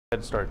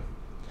Head start.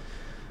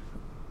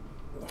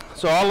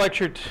 So I'll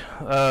lecture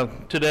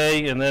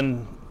today, and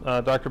then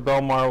Dr.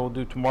 Belmar will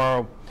do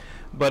tomorrow.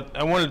 But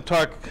I wanted to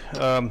talk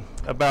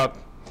about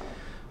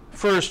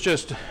first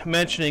just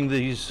mentioning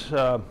these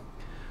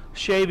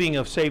shaving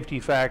of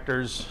safety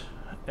factors,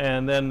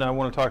 and then I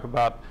want to talk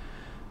about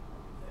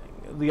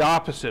the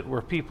opposite,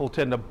 where people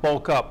tend to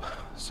bulk up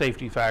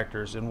safety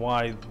factors and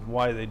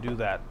why they do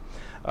that.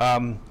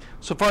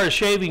 So far as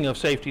shaving of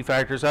safety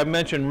factors, I've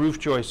mentioned roof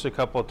joists a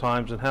couple of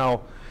times and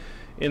how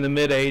in the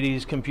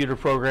mid-'80s, computer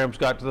programs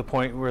got to the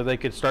point where they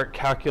could start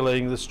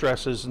calculating the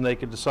stresses, and they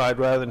could decide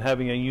rather than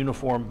having a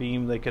uniform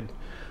beam, they could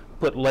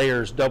put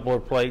layers,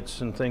 doubler plates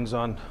and things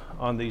on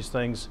these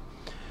things.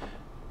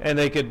 And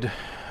they could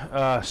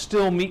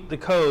still meet the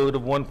code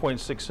of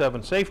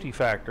 1.67 safety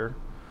factor,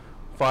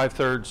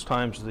 5/3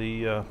 times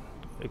the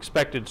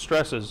expected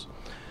stresses.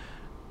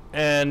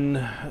 And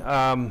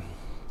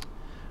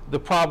the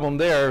problem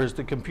there is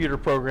the computer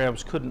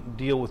programs couldn't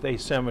deal with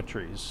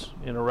asymmetries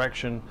in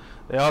erection.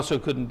 They also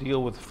couldn't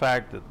deal with the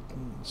fact that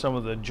some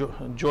of the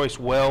joist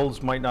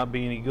welds might not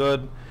be any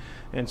good.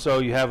 And so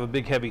you have a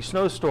big heavy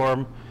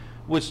snowstorm,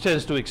 which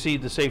tends to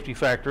exceed the safety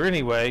factor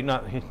anyway.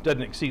 It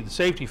doesn't exceed the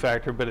safety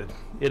factor, but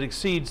it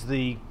exceeds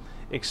the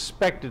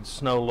expected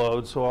snow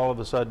load. So all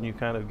of a sudden you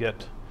kind of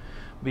get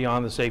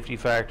beyond the safety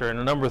factor, and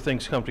a number of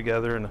things come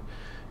together, and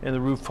the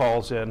roof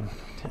falls in,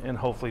 and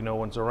hopefully no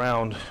one's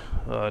around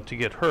to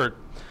get hurt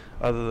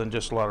other than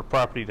just a lot of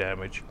property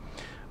damage.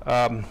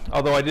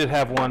 Although I did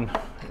have one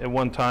at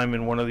one time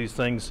in one of these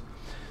things.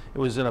 It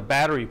was in a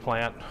battery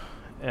plant,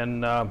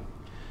 and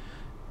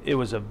it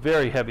was a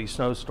very heavy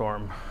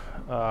snowstorm.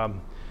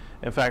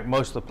 In fact,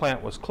 most of the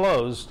plant was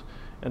closed,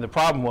 and the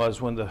problem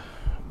was when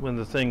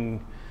the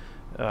thing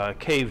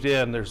caved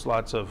in, there's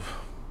lots of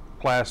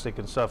plastic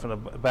and stuff in a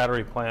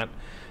battery plant,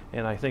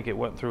 and I think it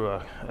went through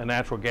a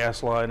natural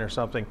gas line or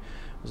something.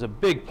 It was a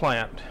big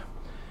plant,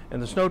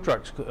 and the snow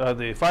trucks,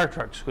 the fire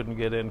trucks couldn't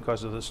get in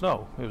because of the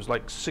snow. It was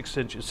like 6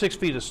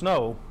 feet of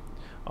snow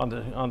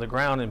on the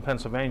ground in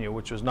Pennsylvania,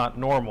 which was not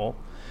normal.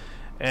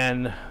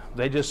 And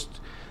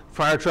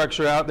fire trucks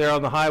are out there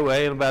on the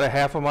highway, and about a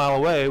half a mile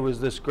away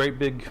was this great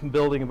big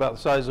building about the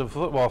size of a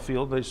football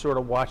field. They sort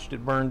of watched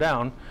it burn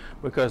down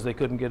because they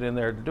couldn't get in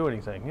there to do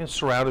anything. It's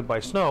surrounded by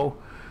snow,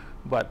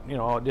 but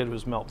all it did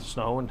was melt the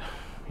snow, and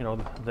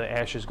the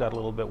ashes got a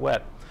little bit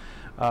wet.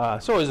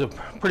 So it was a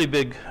pretty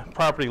big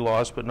property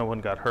loss, but no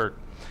one got hurt.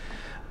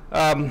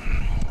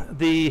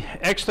 The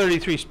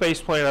X-33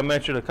 space plane I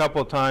mentioned a couple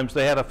of times,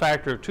 they had a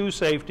factor of 2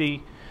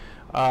 safety,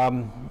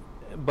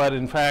 but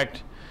in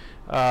fact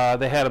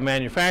they had a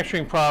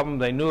manufacturing problem.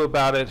 They knew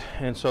about it,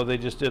 and so they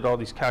just did all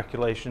these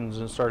calculations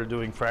and started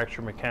doing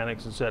fracture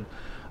mechanics and said,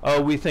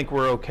 oh, we think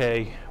we're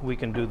okay, we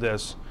can do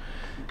this,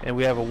 and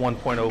we have a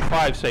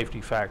 1.05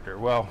 safety factor.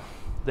 Well,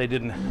 they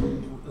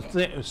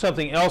didn't,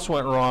 something else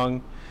went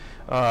wrong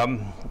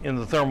in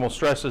the thermal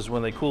stresses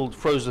when they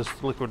froze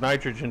this liquid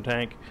nitrogen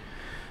tank,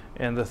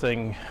 and the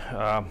thing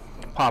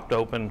popped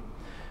open,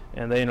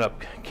 and they ended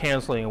up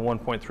canceling a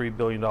 $1.3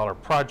 billion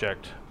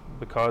project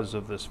because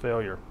of this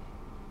failure.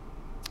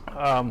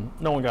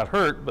 No one got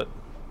hurt, but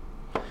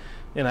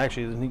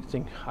actually the neat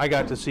thing, I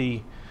got to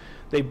see,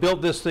 they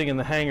built this thing in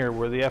the hangar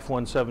where the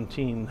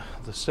F-117,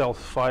 the stealth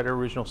fighter,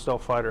 original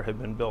stealth fighter,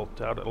 had been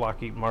built out at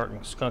Lockheed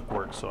Martin Skunk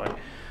Works. So I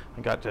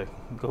got to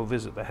go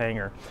visit the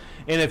hangar.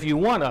 And if you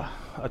want a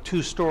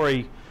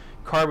 2-story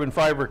carbon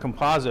fiber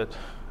composite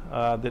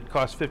that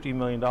costs $50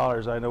 million,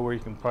 I know where you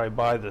can probably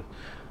buy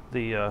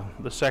the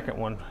second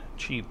one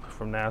cheap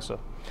from NASA.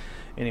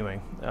 Anyway,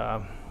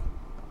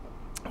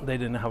 they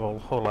didn't have a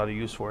whole lot of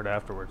use for it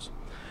afterwards.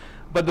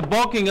 But the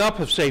bulking up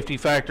of safety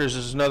factors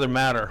is another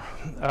matter.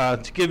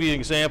 To give you an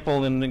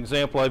example, and an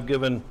example I've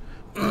given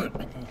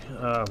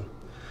a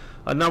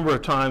number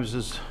of times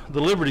is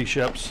the Liberty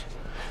ships.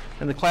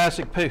 And the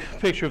classic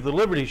picture of the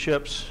Liberty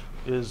ships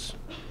is,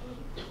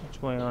 what's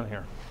going on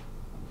here?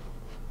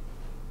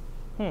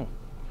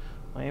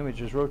 My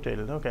image is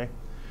rotated, okay.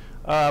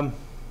 Have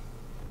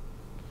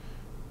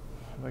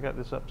I got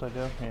this upside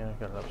down? Yeah, I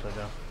got it upside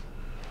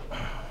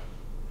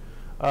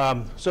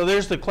down. So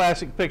there's the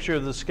classic picture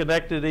of the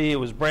Schenectady. It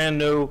was brand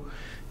new.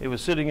 It was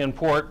sitting in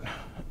port,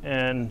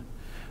 and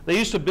they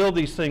used to build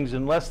these things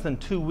in less than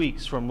 2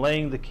 weeks, from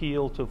laying the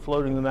keel to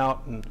floating them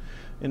out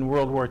in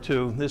World War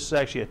II. This is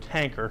actually a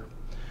tanker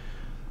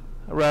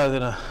rather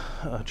than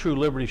a true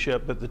Liberty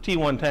ship, but the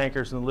T-1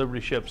 tankers and the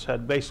Liberty ships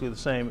had basically the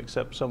same,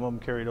 except some of them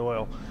carried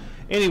oil.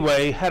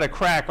 Anyway, had a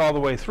crack all the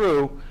way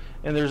through,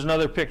 and there's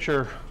another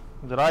picture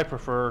that I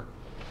prefer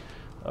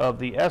of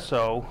the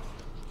Esso,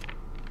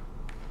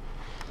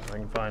 if I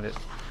can find it,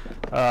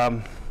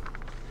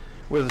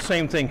 where the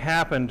same thing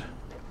happened,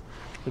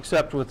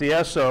 except with the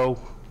Esso,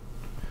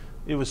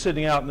 it was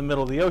sitting out in the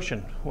middle of the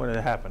ocean when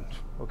it happened.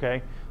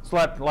 Okay, it's a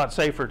lot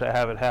safer to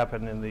have it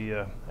happen in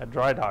the at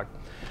dry dock.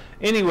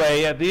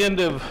 Anyway, at the end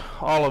of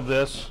all of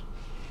this,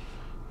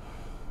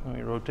 let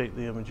me rotate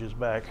the images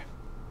back.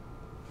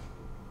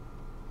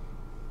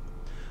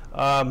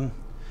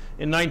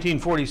 In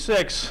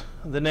 1946,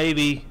 the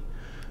Navy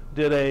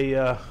did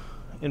a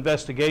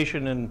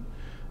investigation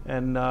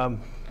and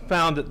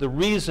found that the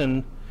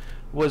reason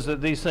was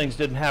that these things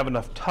didn't have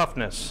enough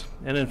toughness.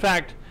 And in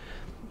fact,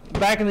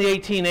 back in the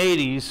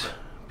 1880s,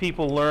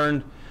 people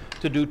learned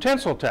to do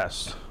tensile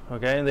tests.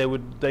 Okay, and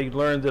they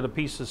learned that a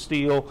piece of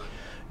steel,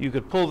 you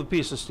could pull the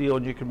piece of steel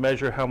and you could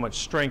measure how much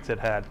strength it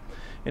had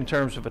in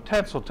terms of a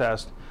tensile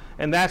test.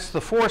 And that's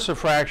the force of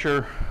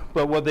fracture.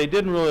 But what they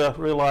didn't really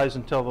realize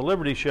until the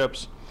Liberty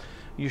ships,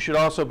 you should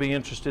also be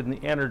interested in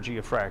the energy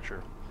of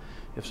fracture.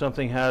 If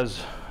something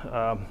has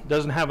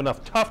doesn't have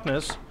enough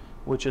toughness,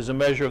 which is a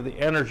measure of the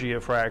energy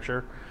of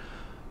fracture,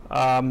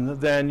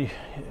 then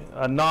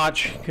a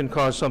notch can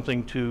cause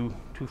something to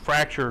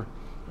fracture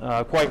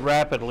quite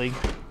rapidly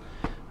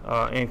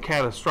and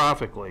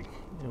catastrophically.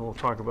 And we'll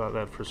talk about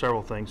that for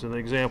several things. And the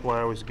example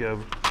I always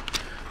give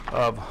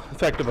of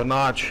effect of a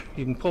notch,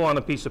 you can pull on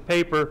a piece of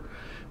paper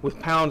with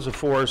pounds of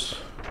force,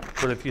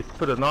 but if you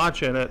put a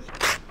notch in it,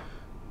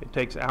 it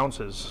takes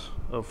ounces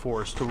of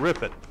force to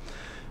rip it.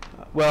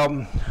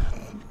 Well,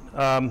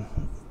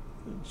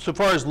 so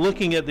far as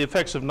looking at the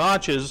effects of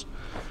notches,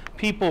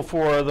 people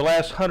for the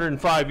last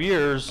 105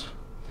 years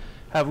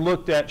have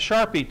looked at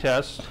Sharpie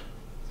tests,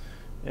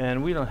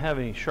 and we don't have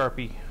any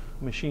Sharpie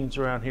machines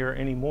around here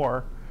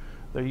anymore.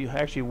 There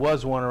actually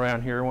was one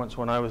around here once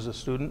when I was a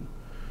student,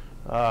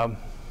 but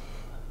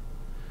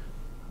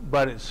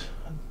it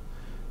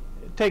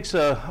takes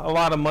a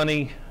lot of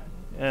money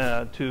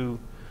to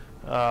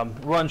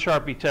run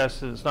Sharpie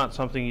tests. It's not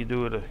something you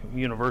do at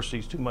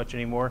universities too much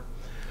anymore.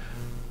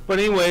 But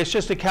anyway, it's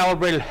just a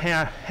calibrated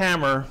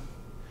hammer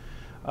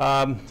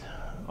on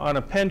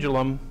a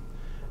pendulum,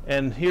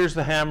 and here's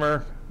the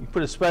hammer. You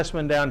put a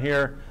specimen down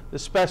here. The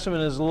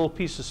specimen is a little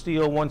piece of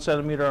steel, 1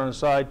 centimeter on the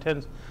side,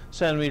 10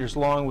 centimeters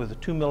long, with a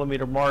 2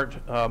 millimeter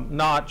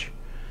notch,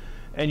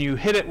 and you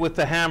hit it with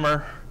the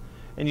hammer,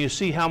 and you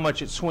see how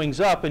much it swings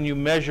up, and you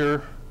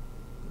measure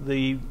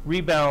the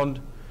rebound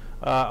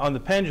on the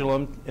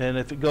pendulum, and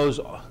if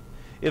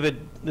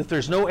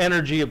there's no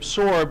energy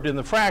absorbed in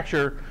the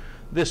fracture,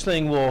 this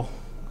thing will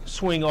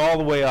swing all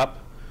the way up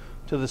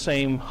to the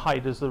same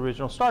height as the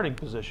original starting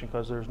position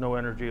because there's no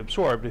energy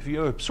absorbed. If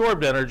you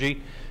absorbed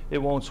energy, it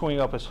won't swing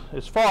up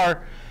as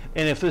far,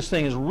 and if this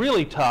thing is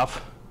really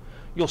tough,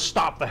 you'll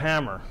stop the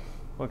hammer,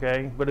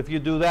 okay? But if you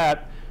do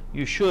that,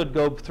 you should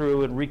go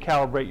through and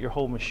recalibrate your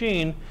whole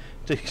machine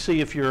to see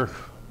if your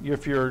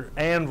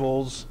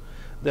anvils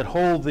that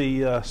hold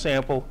the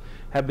sample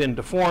have been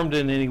deformed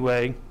in any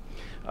way.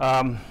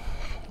 And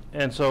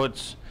so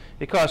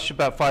it costs you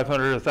about $500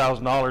 or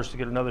 $1,000 to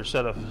get another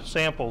set of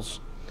samples,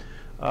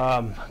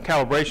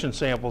 calibration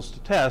samples to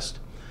test.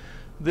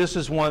 This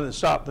is one that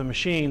stopped the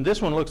machine.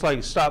 This one looks like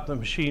it stopped the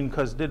machine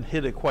because it didn't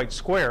hit it quite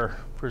square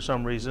for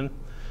some reason.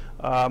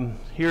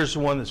 Here's the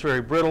one that's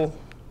very brittle,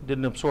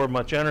 didn't absorb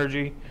much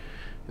energy.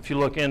 If you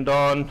look end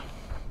on,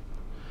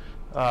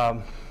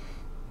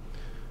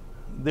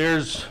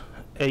 there's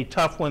a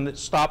tough one that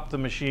stopped the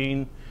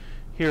machine.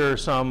 Here are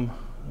some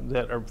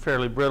that are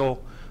fairly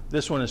brittle.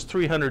 This one is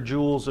 300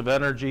 joules of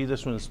energy.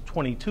 This one is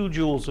 22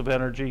 joules of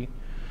energy,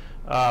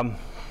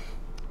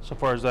 so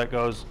far as that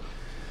goes.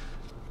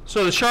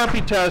 So the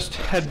Sharpie test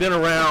had been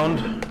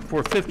around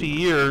for 50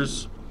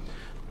 years,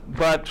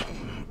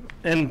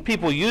 and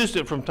people used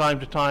it from time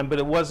to time, but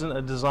it wasn't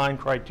a design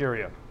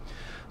criteria.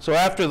 So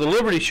after the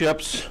Liberty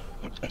ships,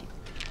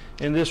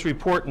 in this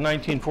report in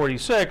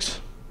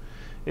 1946,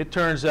 it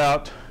turns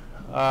out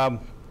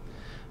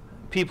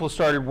people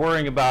started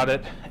worrying about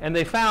it, and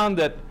they found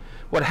that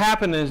what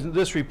happened is in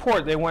this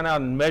report, they went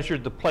out and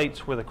measured the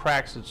plates where the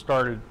cracks had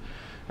started,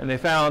 and they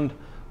found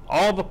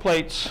all the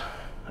plates,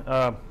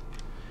 and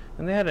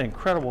they had an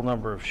incredible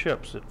number of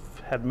ships that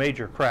had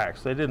major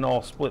cracks. They didn't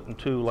all split in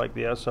two like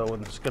the Esso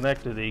and the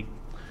Schenectady,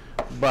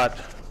 but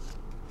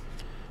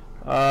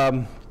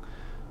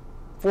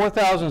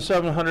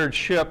 4,700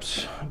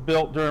 ships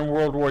built during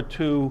World War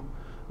II,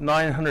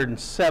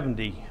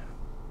 970,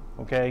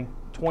 okay,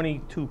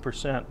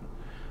 22%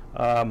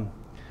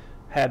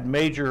 had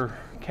major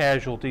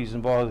casualties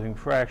involving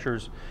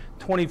fractures.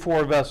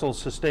 24 vessels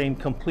sustained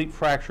complete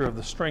fracture of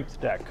the strength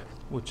deck,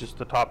 which is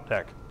the top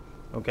deck,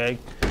 okay?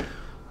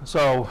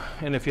 So,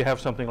 and if you have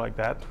something like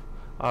that,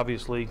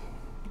 obviously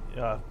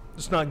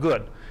it's not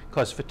good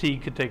because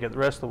fatigue could take it the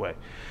rest of the way.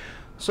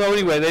 So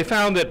anyway, they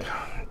found that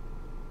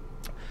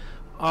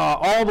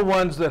all the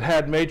ones that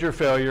had major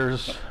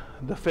failures,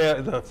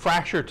 the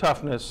fracture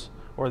toughness,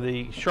 or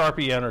the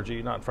Sharpie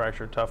energy, not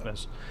fracture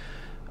toughness,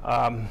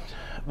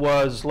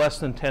 was less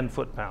than 10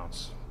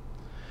 foot-pounds.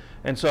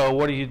 And so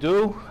what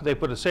do? They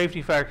put a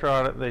safety factor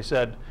on it. They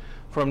said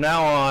from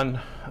now on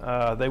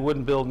they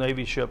wouldn't build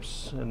Navy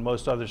ships and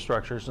most other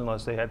structures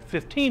unless they had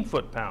 15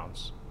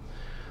 foot-pounds.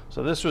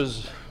 So this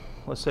was,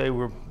 let's say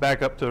we're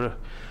back up to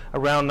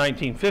around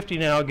 1950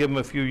 now, give them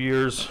a few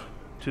years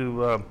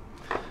to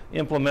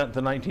implement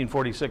the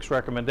 1946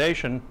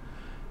 recommendation.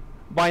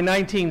 By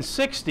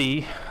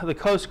 1960, the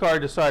Coast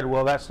Guard decided,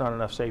 well, that's not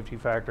enough safety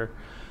factor.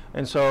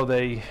 And so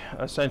they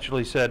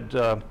essentially said,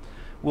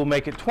 we'll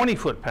make it 20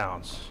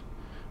 foot-pounds.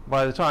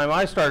 By the time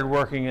I started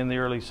working in the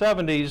early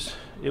 70s,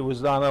 it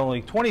was not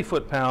only 20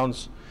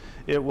 foot-pounds,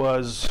 it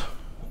was,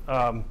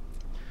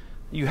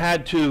 you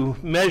had to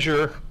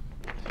measure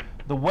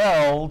the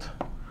weld.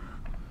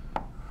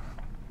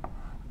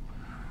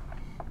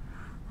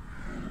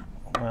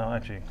 Well,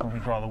 actually, let me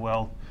draw the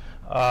weld.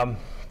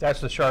 That's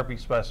the Sharpie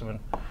specimen.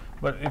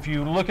 But if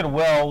you look at a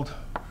weld,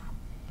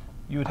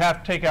 you would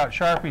have to take out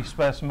Sharpie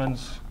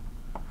specimens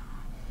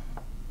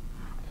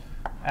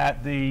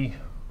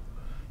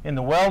in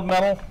the weld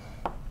metal,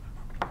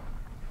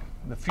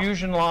 the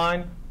fusion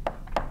line,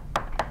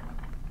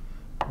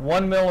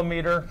 1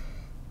 millimeter,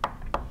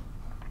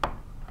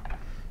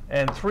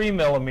 and 3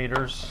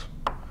 millimeters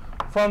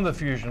from the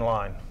fusion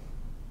line.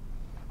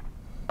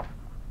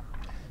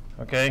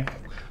 Okay,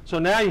 so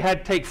now you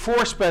had to take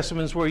 4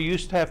 specimens where you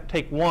used to have to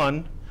take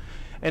 1,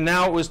 and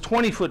now it was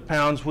 20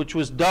 foot-pounds, which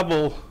was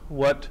double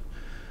what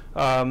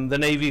the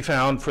Navy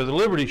found for the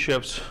Liberty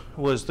ships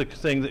was the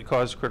thing that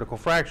caused critical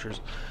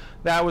fractures.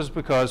 That was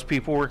because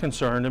people were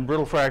concerned and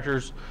brittle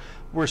fractures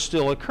were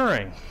still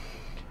occurring.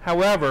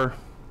 However,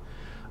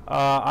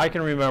 I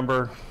can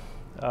remember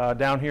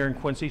down here in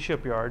Quincy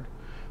Shipyard,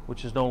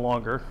 which is no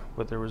longer,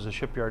 but there was a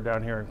shipyard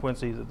down here in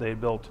Quincy that they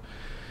built,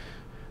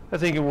 I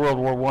think in World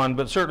War I,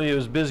 but certainly it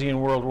was busy in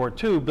World War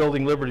II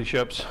building Liberty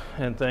ships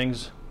and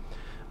things.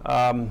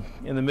 In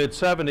the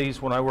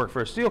mid-70s, when I worked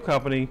for a steel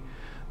company,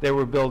 they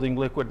were building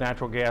liquid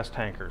natural gas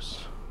tankers,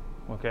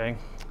 okay?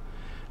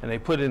 And they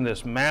put in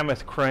this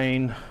mammoth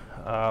crane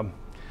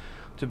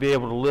to be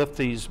able to lift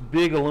these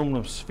big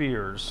aluminum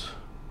spheres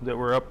that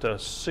were up to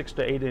 6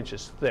 to 8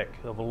 inches thick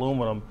of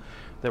aluminum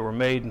that were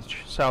made in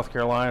South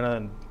Carolina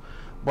and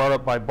brought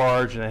up by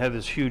barge, and they had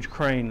this huge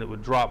crane that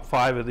would drop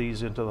 5 of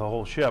these into the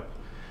whole ship.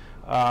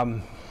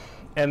 And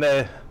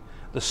the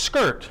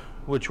skirt,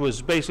 which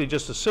was basically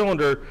just a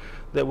cylinder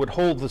that would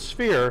hold the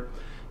sphere,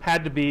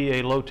 had to be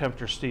a low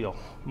temperature steel,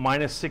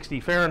 minus 60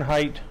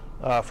 Fahrenheit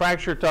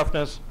fracture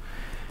toughness.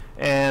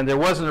 And there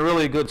wasn't a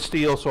really good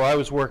steel, so I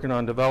was working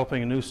on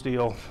developing a new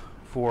steel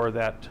for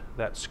that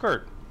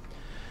skirt.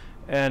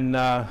 And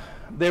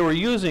they were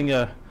using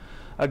a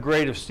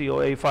grade of steel,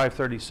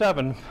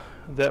 A537,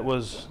 that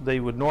was, they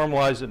would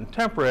normalize it and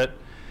temper it,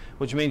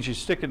 which means you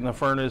stick it in the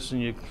furnace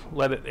and you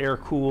let it air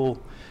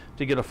cool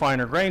to get a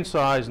finer grain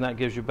size, and that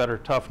gives you better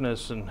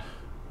toughness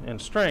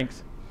and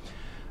strength.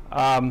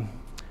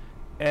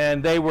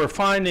 And they were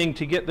finding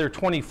to get their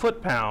 20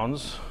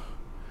 foot-pounds,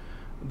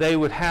 they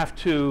would have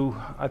to,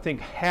 I think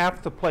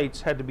half the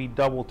plates had to be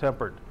double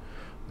tempered.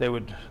 They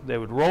would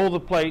roll the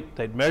plate,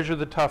 they'd measure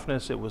the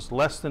toughness, it was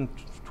less than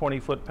 20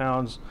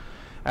 foot-pounds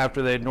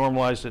after they'd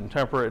normalized it and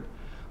temper it.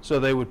 So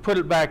they would put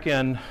it back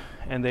in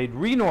and they'd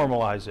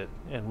renormalize it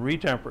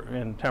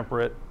and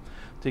temper it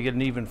to get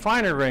an even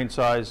finer grain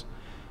size.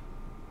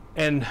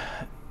 And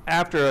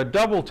after a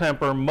double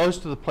temper,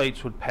 most of the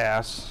plates would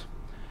pass,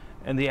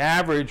 and the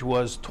average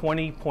was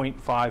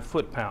 20.5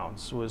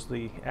 foot-pounds was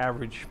the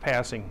average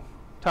passing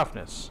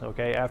toughness,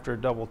 okay, after a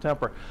double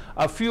temper.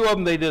 A few of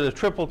them, they did a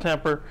triple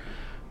temper.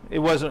 It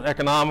wasn't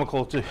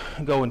economical to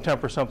go and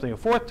temper something a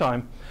 4th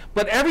time,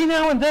 but every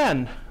now and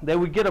then they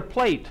would get a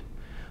plate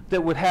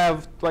that would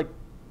have like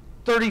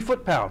 30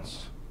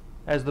 foot-pounds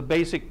as the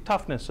basic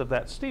toughness of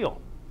that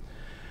steel.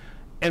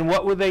 And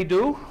what would they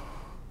do?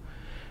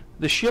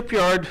 The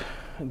shipyard,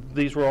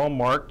 these were all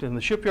marked, and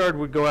the shipyard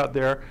would go out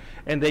there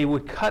and they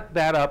would cut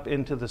that up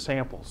into the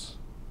samples,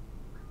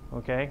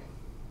 okay?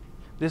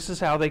 This is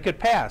how they could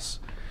pass,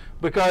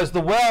 because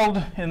the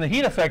weld in the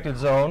heat affected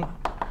zone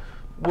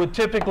would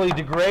typically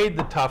degrade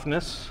the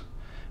toughness,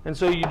 and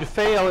so you'd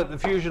fail at the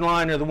fusion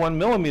line or the 1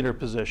 millimeter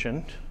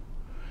position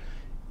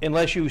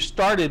unless you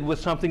started with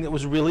something that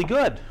was really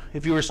good.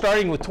 If you were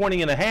starting with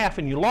 20.5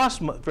 and you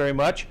lost very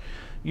much,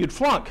 you'd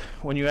flunk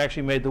when you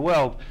actually made the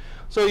weld.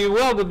 So you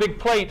weld a big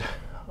plate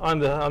on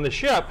the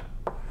ship,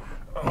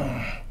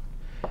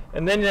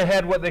 and then you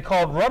had what they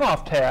called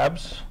runoff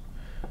tabs,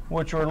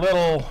 which were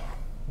little,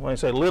 when I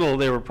say little,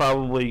 they were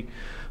probably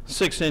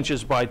 6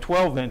 inches by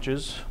 12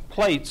 inches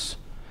plates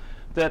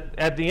that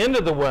at the end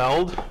of the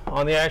weld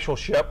on the actual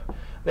ship,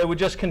 they would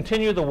just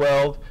continue the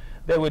weld.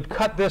 They would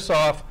cut this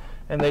off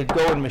and they'd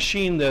go and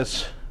machine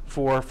this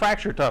for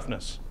fracture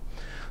toughness.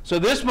 So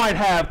this might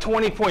have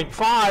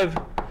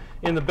 20.5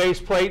 in the base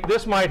plate,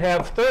 this might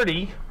have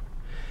 30,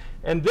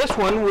 and this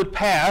one would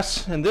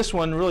pass, and this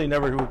one really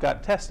never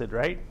got tested,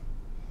 right?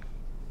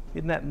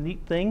 Isn't that a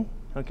neat thing?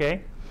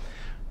 Okay.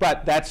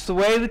 But that's the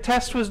way the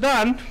test was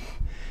done,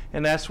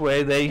 and that's the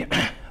way they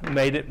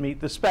made it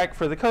meet the spec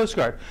for the Coast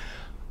Guard,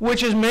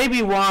 which is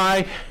maybe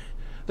why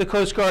the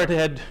Coast Guard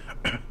had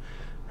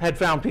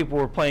found people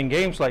were playing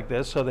games like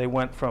this, so they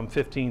went from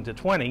 15 to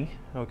 20,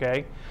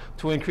 okay,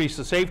 to increase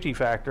the safety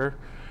factor,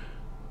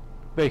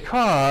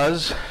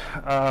 because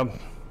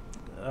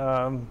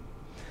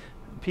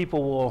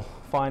people will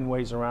find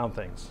ways around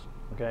things,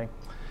 okay?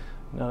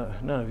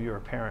 None of you are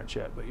parents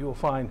yet, but you will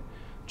find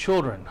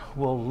children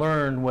will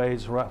learn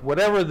ways around,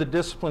 whatever the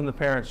discipline the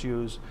parents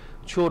use,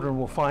 children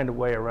will find a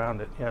way around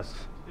it, yes?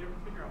 Did they ever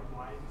figure out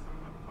why some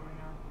of them are coming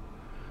out?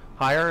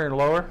 Higher and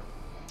lower?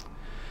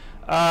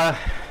 Uh,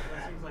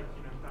 That seems like,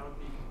 that would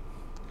be.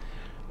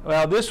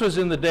 well, this was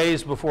in the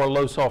days before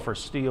low sulfur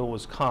steel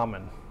was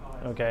common.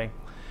 Okay.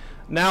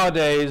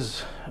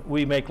 Nowadays,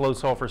 we make low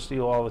sulfur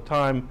steel all the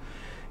time.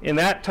 In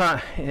that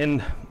time, in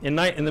the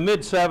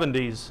mid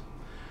 70s,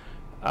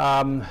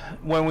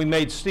 when we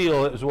made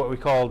steel, it was what we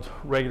called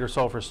regular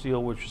sulfur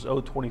steel, which is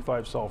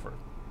O25 sulfur.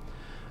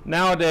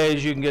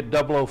 Nowadays, you can get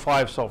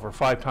 005 sulfur,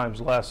 5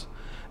 times less,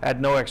 at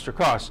no extra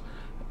cost.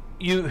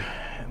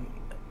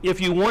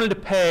 If you wanted to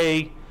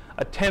pay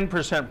a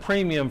 10%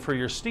 premium for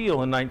your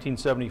steel in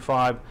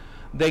 1975,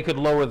 they could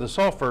lower the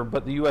sulfur,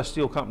 but the U.S.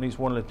 steel companies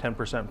wanted a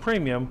 10%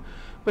 premium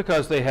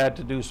because they had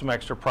to do some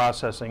extra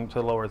processing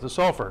to lower the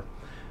sulfur.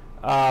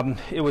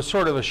 It was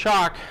sort of a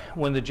shock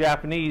when the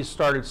Japanese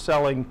started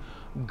selling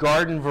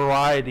garden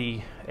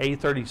variety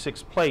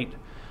A36 plate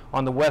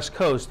on the West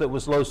Coast that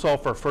was low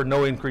sulfur for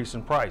no increase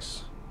in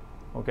price,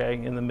 okay,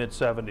 in the mid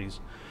 70s.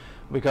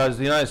 Because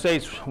the United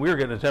States, we were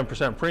getting a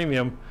 10%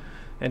 premium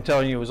and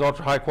telling you it was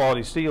ultra high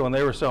quality steel, and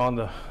they were selling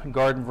the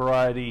garden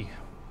variety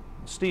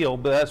steel,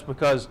 but that's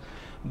because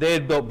they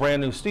had built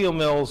brand new steel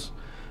mills.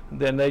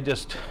 Then they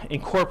just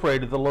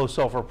incorporated the low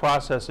sulfur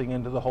processing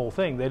into the whole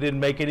thing. They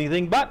didn't make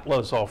anything but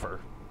low sulfur,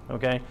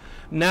 okay?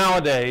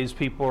 Nowadays,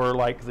 people are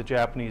like the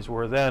Japanese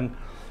were then,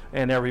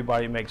 and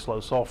everybody makes low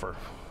sulfur,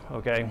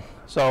 okay?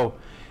 So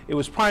it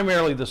was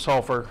primarily the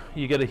sulfur.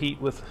 You get a heat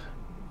with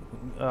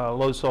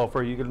low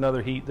sulfur, you get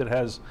another heat that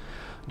has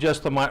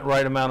just the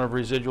right amount of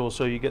residual,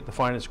 so you get the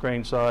finest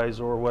grain size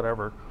or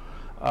whatever.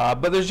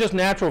 But there's just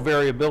natural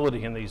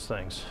variability in these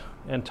things.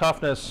 And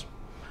toughness,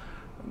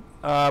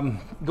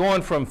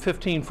 going from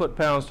 15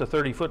 foot-pounds to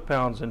 30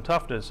 foot-pounds in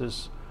toughness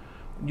is,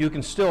 you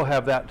can still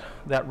have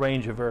that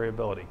range of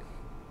variability,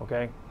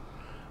 okay?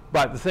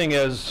 But the thing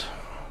is,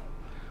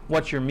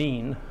 what's your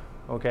mean,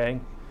 okay?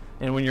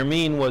 And when your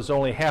mean was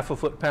only half a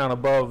foot-pound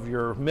above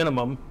your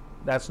minimum,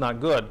 that's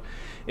not good.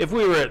 If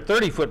we were at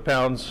 30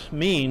 foot-pounds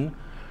mean,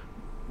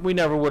 we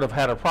never would have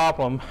had a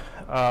problem.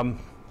 And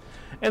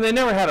they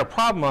never had a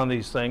problem on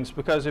these things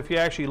because if you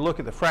actually look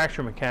at the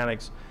fracture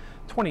mechanics,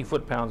 20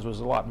 foot-pounds was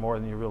a lot more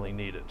than you really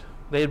needed.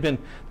 They had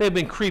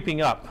been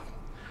creeping up.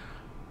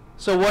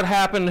 So what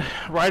happened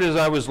right as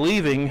I was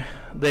leaving,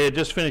 they had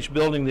just finished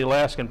building the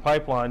Alaskan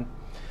pipeline,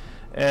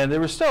 and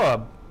there was still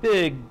a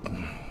big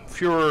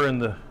furor in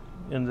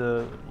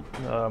the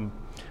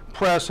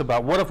press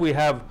about what if we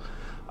have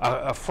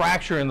a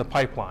fracture in the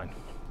pipeline.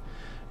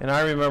 And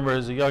I remember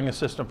as a young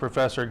assistant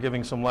professor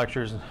giving some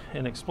lectures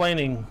and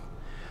explaining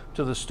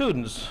to the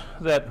students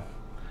that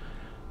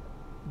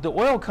the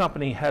oil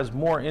company has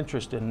more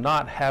interest in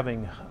not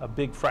having a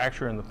big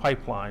fracture in the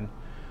pipeline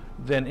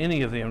than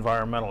any of the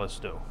environmentalists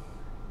do.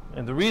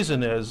 And the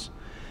reason is,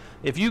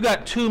 if you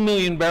got 2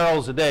 million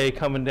barrels a day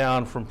coming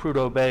down from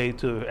Prudhoe Bay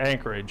to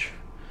Anchorage,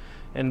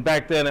 and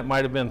back then it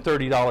might have been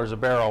 $30 a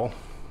barrel,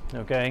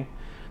 okay,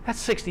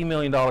 that's $60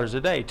 million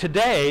a day.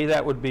 Today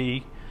that would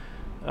be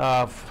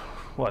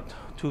what,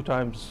 two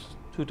times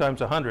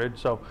 100,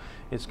 so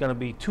it's going to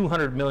be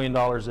 $200 million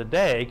a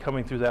day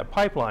coming through that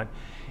pipeline.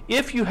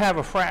 If you have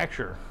a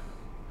fracture,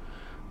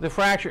 the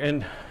fracture,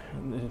 and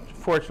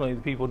fortunately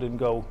the people didn't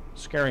go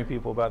scaring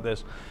people about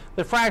this,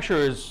 the fracture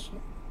is,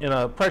 in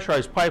a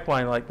pressurized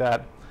pipeline like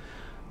that,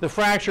 the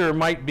fracture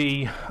might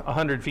be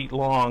 100 feet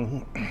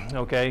long,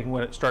 okay,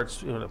 when it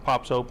starts, when it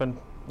pops open,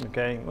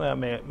 okay,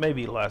 well, it may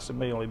be less, it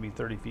may only be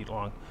 30 feet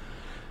long.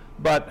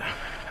 But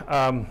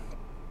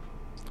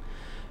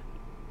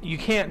you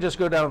can't just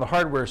go down to the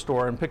hardware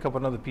store and pick up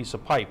another piece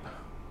of pipe.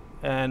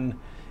 And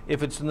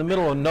if it's in the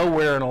middle of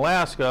nowhere in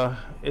Alaska,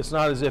 it's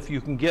not as if you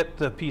can get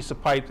the piece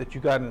of pipe that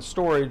you got in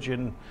storage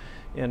in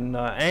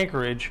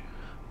Anchorage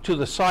to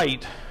the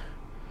site,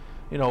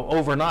 you know,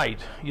 overnight.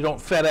 You don't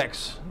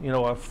FedEx, you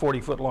know, a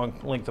 40-foot long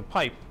length of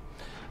pipe.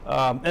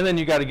 And then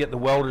you got to get the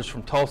welders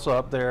from Tulsa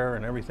up there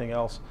and everything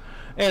else.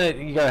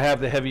 And you got to have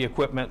the heavy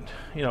equipment,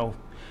 you know.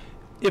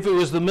 If it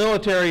was the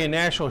military and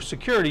national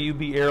security, you'd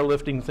be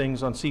airlifting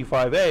things on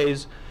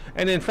C-5As.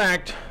 And in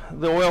fact,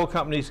 the oil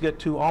companies get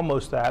to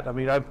almost that. I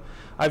mean,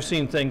 I've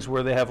seen things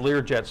where they have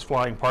Learjets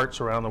flying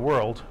parts around the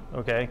world,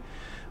 okay,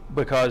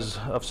 because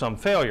of some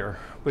failure.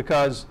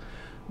 Because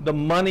the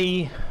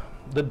money,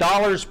 the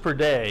dollars per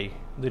day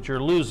that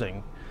you're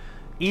losing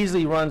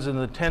easily runs in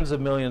the tens of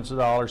millions of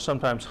dollars,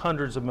 sometimes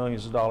hundreds of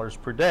millions of dollars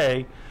per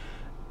day.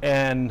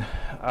 And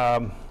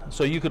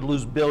so you could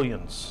lose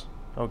billions,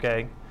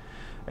 okay?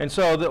 And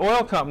so the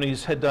oil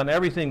companies had done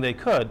everything they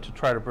could to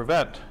try to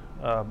prevent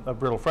a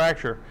brittle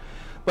fracture.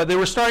 But they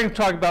were starting to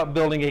talk about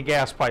building a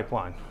gas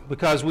pipeline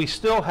because we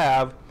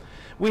have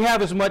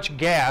as much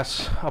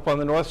gas up on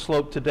the North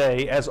Slope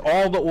today as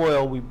all the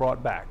oil we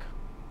brought back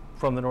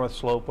from the North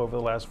Slope over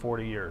the last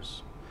 40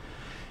 years.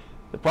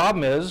 The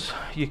problem is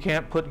you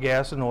can't put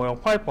gas in an oil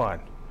pipeline.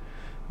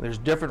 There's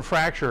different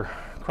fracture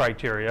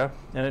criteria,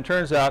 and it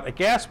turns out a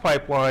gas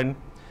pipeline,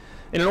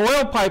 in an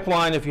oil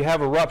pipeline, if you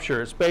have a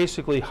rupture, it's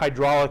basically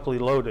hydraulically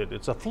loaded.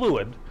 It's a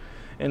fluid,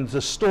 and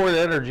the stored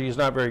energy is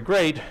not very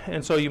great,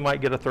 and so you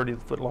might get a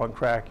 30-foot long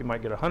crack, you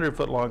might get a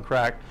 100-foot long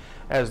crack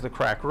as the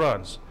crack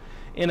runs.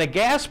 In a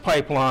gas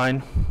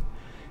pipeline,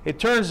 It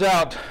turns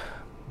out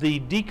the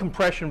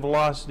decompression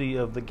velocity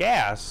of the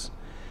gas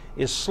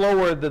is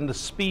slower than the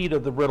speed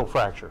of the brittle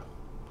fracture.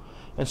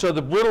 And so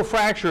the brittle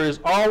fracture is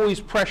always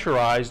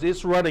pressurized.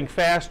 It's running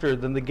faster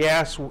than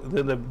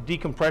the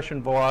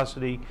decompression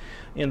velocity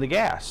in the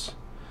gas.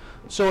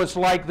 So it's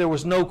like there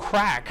was no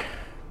crack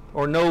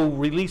or no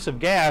release of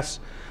gas.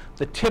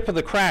 The tip of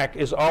the crack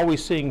is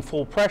always seeing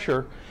full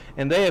pressure,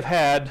 and they have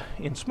had,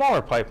 in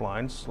smaller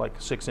pipelines, like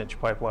a 6-inch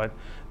pipeline,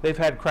 they've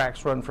had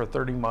cracks run for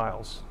 30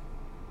 miles,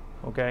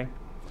 okay?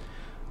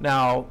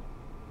 Now,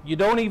 you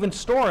don't even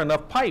store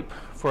enough pipe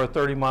for a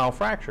 30-mile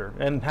fracture,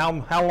 and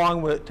how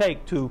long will it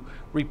take to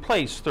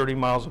replace 30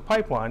 miles of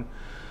pipeline?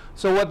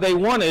 So what they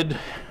wanted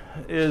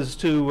is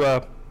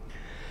to,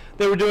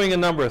 they were doing a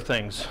number of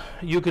things.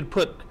 You could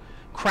put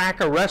crack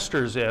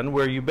arresters in,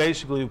 where you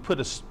basically put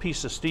a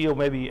piece of steel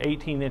maybe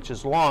 18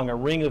 inches long, a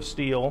ring of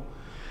steel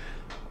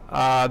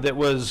that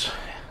was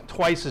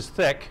twice as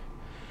thick,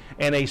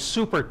 and a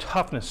super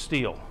toughness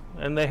steel.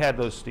 And they had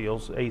those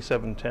steels.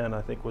 A710,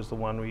 I think, was the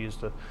one we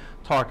used to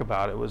talk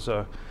about. It was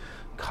a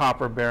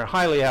copper bearing,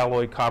 highly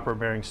alloyed copper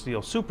bearing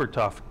steel, super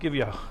tough, give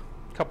you a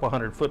couple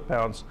hundred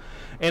foot-pounds.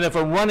 And if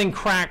a running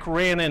crack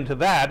ran into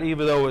that,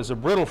 even though it was a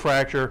brittle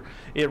fracture,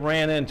 it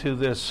ran into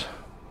this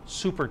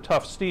super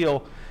tough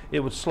steel, it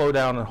would slow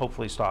down and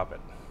hopefully stop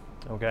it,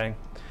 okay?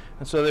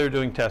 And so they were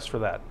doing tests for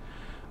that.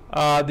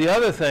 The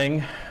other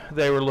thing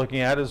they were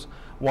looking at is,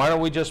 why don't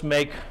we just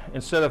make,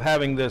 instead of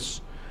having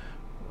this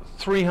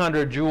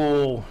 300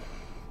 joule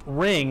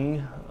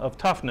ring of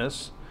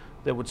toughness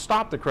that would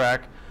stop the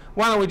crack,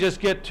 why don't we just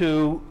get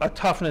to a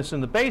toughness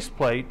in the base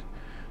plate?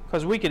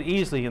 Because we could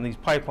easily, in these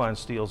pipeline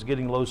steels,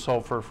 getting low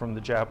sulfur from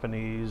the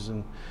Japanese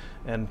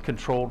and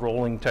controlled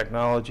rolling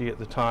technology at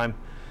the time,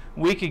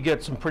 we could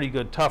get some pretty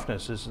good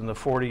toughnesses in the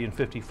 40 and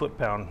 50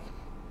 foot-pound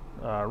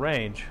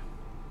range.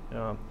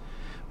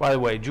 By the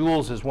way,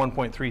 joules is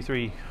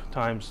 1.33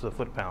 times the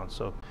foot-pound,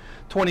 so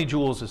 20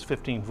 joules is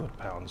 15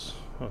 foot-pounds,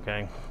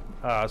 okay?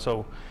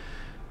 So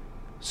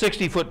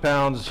 60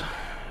 foot-pounds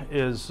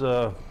is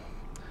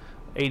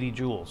 80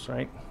 joules,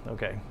 right?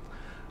 Okay.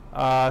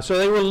 So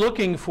they were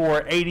looking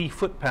for 80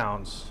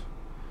 foot-pounds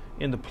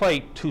in the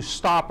plate to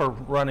stop a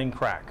running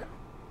crack.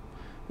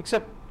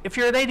 Except if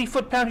you're at 80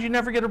 foot-pounds, you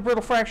never get a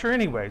brittle fracture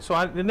anyway. So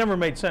it never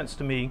made sense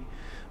to me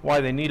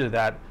why they needed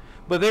that.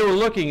 But they were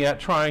looking at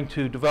trying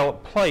to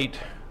develop plate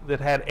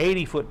that had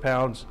 80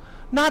 foot-pounds,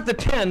 not the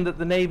 10 that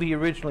the Navy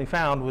originally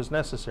found was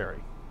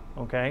necessary,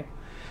 okay?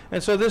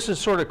 And so this is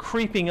sort of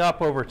creeping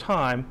up over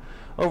time.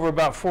 Over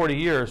about 40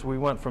 years, we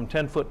went from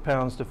 10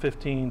 foot-pounds to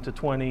 15 to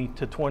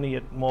 20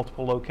 at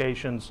multiple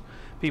locations.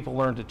 People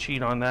learned to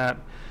cheat on that.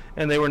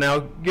 And they were now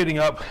getting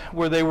up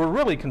where they were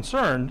really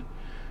concerned.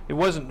 It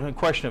wasn't a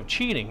question of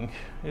cheating.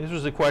 This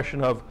was a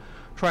question of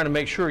trying to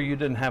make sure you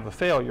didn't have a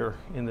failure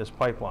in this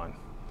pipeline.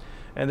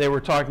 And they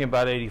were talking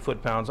about 80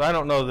 foot-pounds. I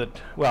don't know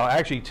that, well,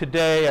 actually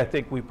today I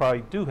think we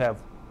probably do have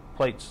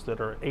plates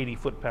that are 80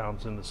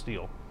 foot-pounds in the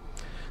steel.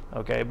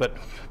 Okay, but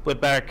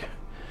back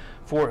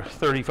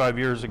 35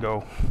 years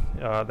ago,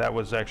 that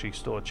was actually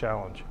still a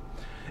challenge.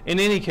 In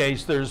any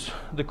case, there's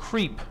the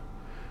creep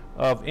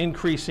of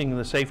increasing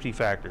the safety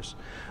factors.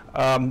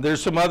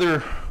 There's some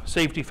other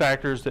safety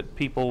factors that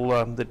people,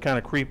 that kind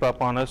of creep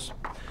up on us.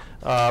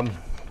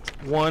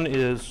 One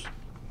is,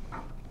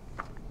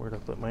 where'd I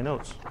put my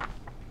notes?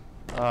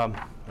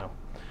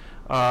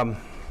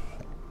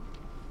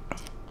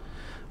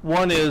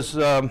 One is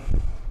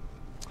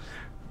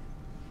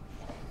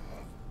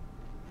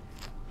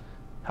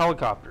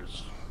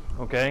helicopters,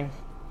 okay?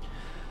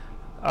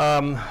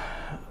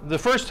 The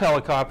first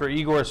helicopter,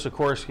 Igor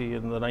Sikorsky,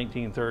 in the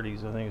 1930s,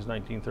 I think it was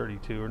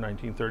 1932 or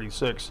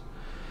 1936,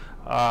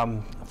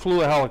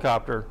 flew a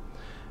helicopter,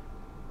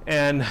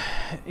 and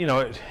you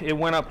know, it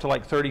went up to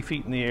like 30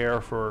 feet in the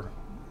air for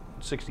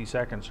 60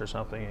 seconds or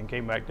something, and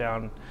came back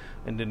down,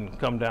 and didn't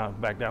come down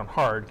back down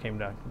hard, came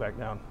down back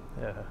down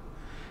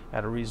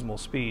at a reasonable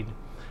speed.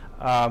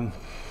 But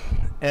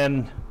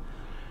at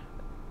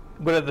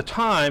the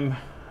time,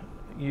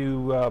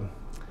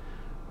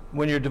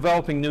 when you're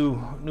developing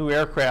new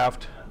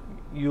aircraft,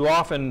 you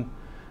often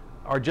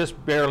are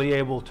just barely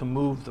able to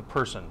move the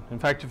person. In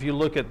fact, if you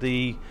look at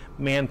the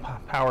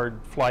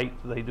man-powered flight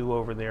they do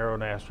over the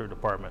Aero Astro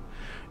department,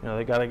 you know,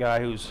 they got a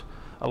guy who's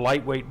a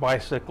lightweight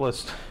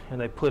bicyclist, and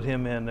they put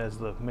him in as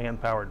the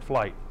man-powered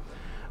flight.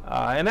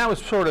 And that was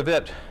sort of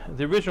it.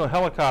 The original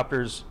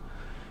helicopters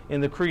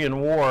in the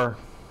Korean War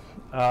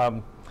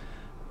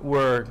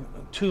were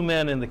two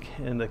men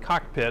in the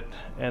cockpit,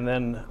 and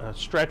then a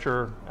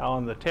stretcher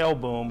on the tail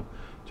boom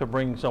to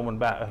bring someone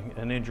back,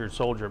 an injured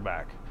soldier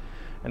back.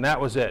 And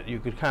that was it. You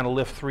could kind of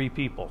lift 3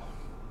 people,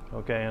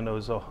 okay, in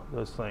those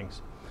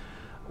things.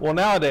 Well,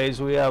 nowadays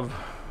we have,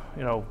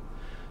 you know,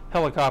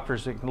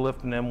 helicopters that can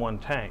lift an M1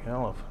 tank. I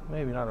don't know,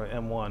 maybe not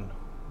an M1,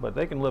 but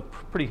they can lift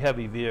pretty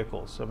heavy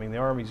vehicles. I mean, the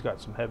Army's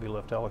got some heavy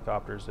lift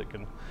helicopters that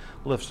can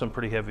lift some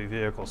pretty heavy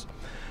vehicles.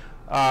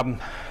 But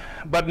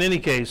in any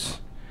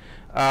case,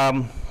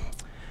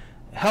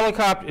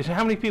 helicopter,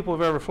 how many people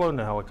have ever flown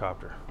in a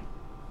helicopter?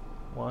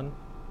 1,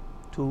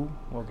 2,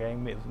 okay,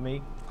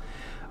 me.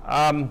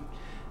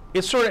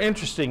 It's sort of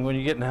interesting when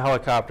you get in a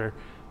helicopter.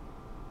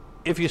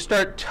 If you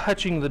start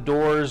touching the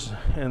doors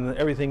and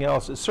everything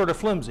else, it's sort of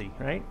flimsy,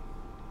 right?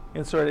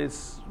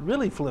 It's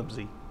really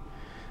flimsy.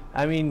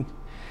 I mean,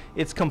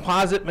 it's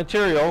composite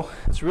material.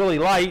 It's really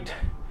light,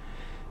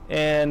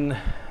 and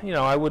you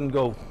know, I wouldn't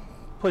go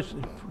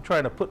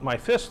trying to put my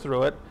fist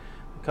through it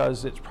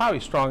because it's probably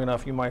strong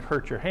enough you might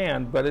hurt your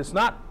hand. But it's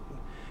not.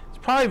 It's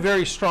probably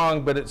very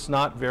strong, but it's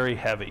not very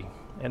heavy,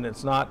 and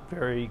it's not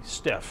very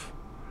stiff.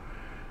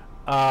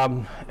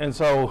 And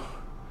so,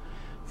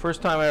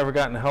 first time I ever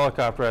got in a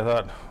helicopter, I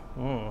thought,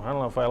 I don't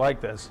know if I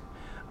like this.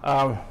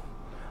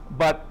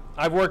 But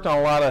I've worked on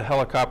a lot of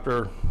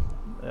helicopter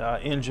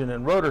engine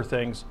and rotor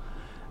things,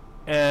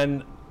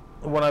 and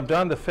when I've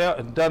done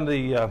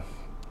the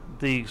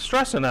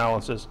stress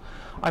analysis,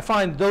 I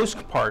find those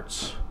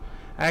parts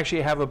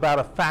actually have about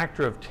a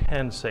factor of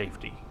 10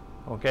 safety.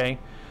 Okay,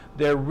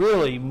 they're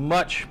really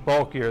much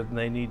bulkier than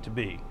they need to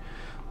be.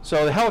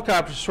 So the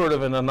helicopter is sort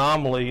of an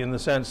anomaly in the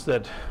sense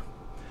that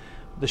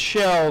the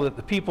shell that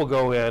the people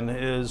go in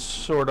is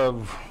sort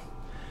of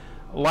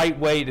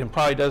lightweight and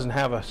probably doesn't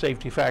have a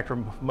safety factor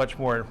much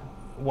more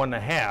than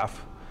 1.5,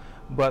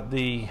 but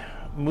the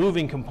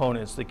moving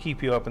components that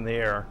keep you up in the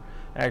air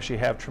actually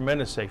have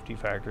tremendous safety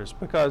factors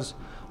because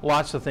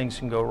lots of things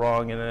can go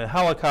wrong, and in a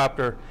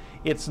helicopter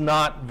it's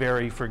not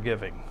very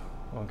forgiving.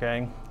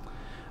 Okay,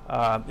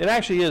 it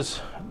actually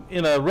is.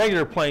 In a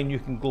regular plane you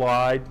can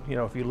glide, you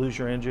know, if you lose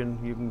your engine,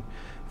 you can,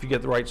 if you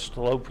get the right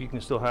slope, you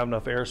can still have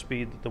enough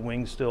airspeed that the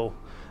wings still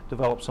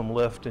develop some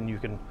lift and you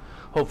can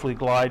hopefully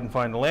glide and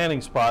find a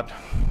landing spot.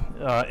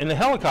 In the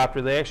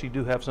helicopter they actually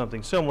do have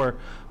something similar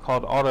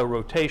called auto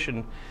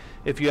rotation.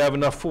 If you have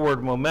enough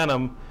forward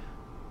momentum,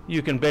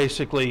 you can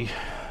basically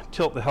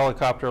tilt the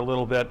helicopter a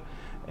little bit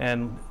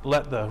and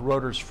let the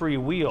rotors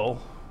freewheel.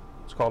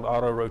 It's called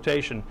auto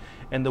rotation,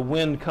 and the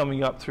wind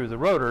coming up through the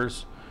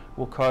rotors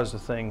will cause the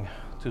thing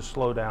to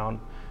slow down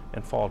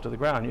and fall to the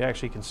ground. You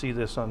actually can see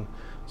this on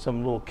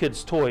some little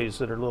kids' toys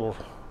that are little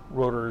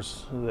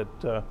rotors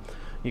that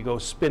you go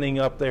spinning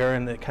up there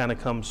and it kind of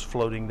comes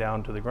floating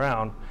down to the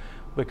ground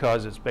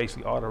because it's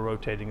basically auto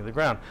rotating to the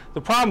ground.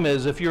 The problem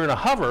is if you're in a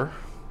hover,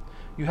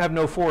 you have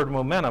no forward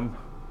momentum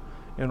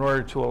in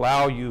order to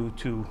allow you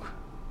to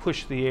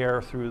push the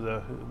air through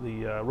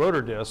the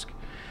rotor disc,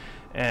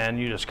 and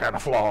you just kind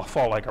of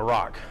fall like a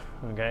rock.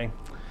 Okay,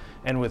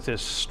 and with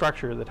this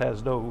structure that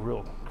has no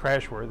real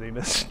crash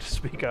worthiness to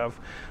speak of,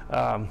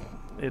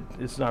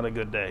 it's not a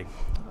good day.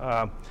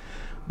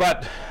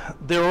 But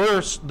there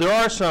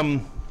are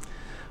some.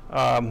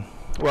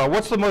 Well,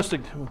 what's the most?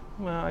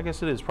 Well, I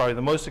guess it is probably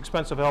the most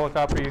expensive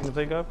helicopter you can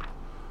think of.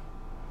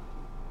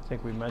 I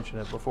think we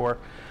mentioned it before.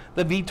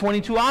 The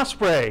V-22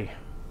 Osprey.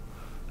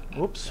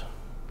 Whoops,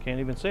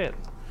 can't even say it.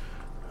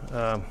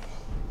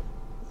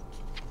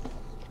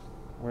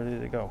 Where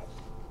did it go?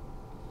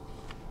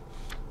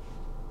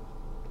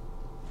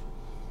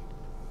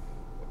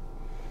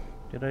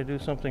 Did I do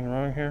something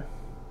wrong here?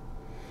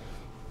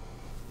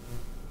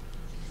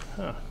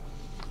 Huh.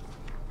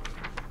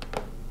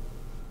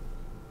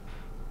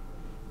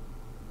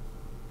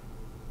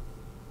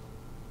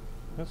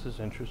 This is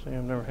interesting.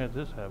 I've never had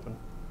this happen.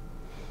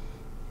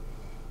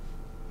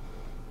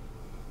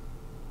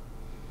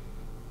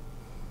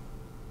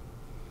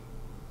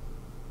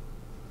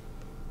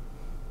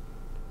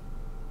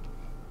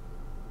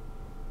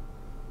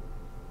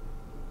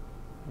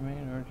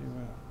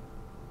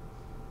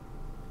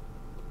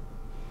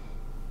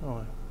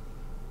 Oh.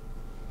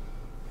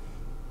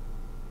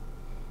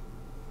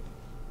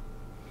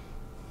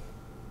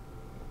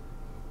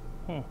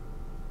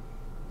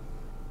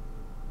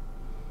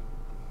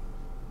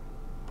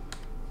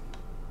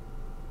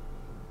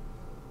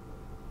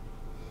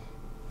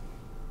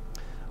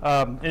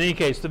 In any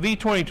case, the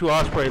V-22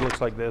 Osprey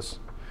looks like this.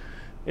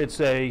 It's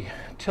a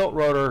tilt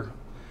rotor,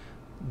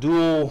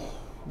 dual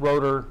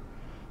rotor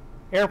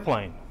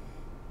airplane.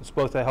 It's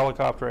both a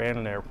helicopter and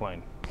an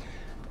airplane.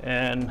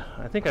 And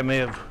I think I may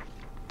have,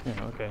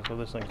 okay, so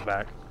this thing's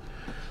back.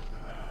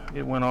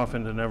 It went off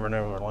into Never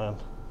Never Land.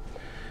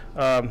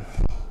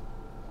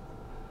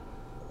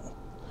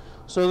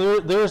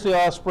 So there's the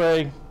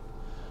Osprey.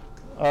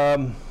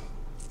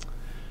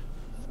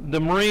 The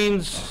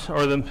Marines,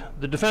 or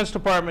the Defense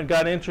Department,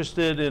 got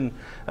interested in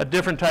a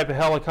different type of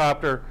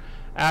helicopter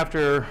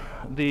after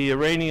the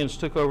Iranians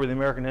took over the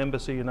American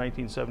Embassy in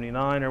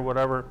 1979 or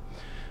whatever.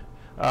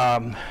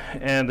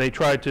 And they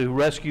tried to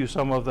rescue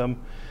some of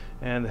them,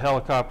 and the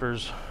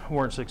helicopters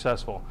weren't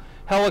successful.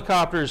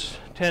 Helicopters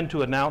tend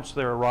to announce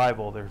their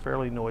arrival. They're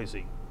fairly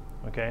noisy,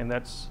 okay, and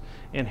that's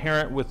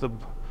inherent with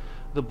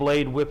the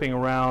blade whipping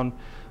around.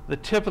 The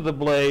tip of the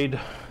blade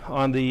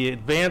on the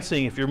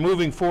advancing, if you're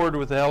moving forward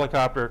with the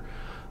helicopter,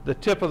 the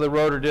tip of the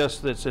rotor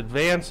disc that's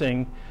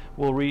advancing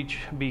will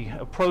be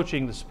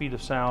approaching the speed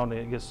of sound,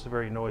 and it gets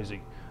very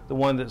noisy. The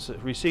one that's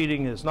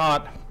receding is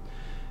not.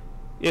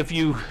 If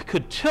you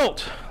could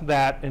tilt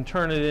that and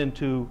turn it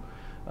into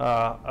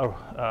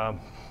a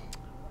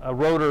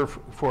rotor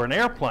for an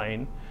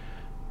airplane,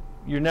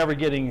 you're never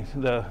getting,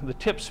 the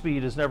tip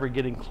speed is never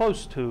getting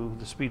close to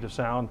the speed of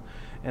sound,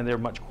 and they're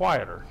much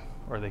quieter,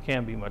 or they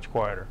can be much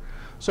quieter.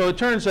 So it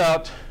turns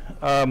out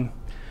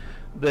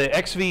the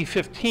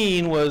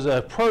XV-15 was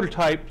a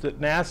prototype that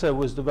NASA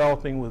was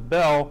developing with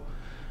Bell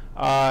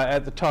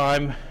at the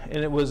time,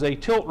 and it was a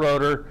tilt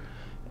rotor,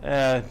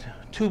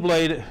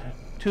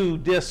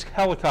 two-disc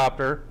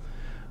helicopter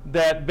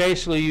that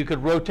basically you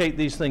could rotate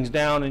these things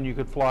down and you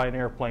could fly in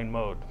airplane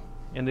mode.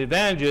 And the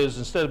advantage is,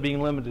 instead of being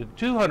limited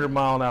to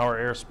 200-mile-an-hour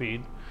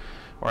airspeed,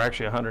 or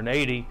actually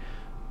 180,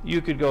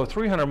 you could go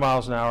 300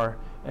 miles an hour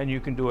and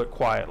you can do it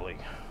quietly.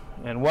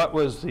 And what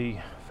was the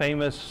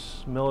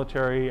famous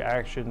military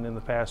action in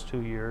the past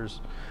 2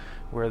 years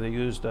where they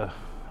used an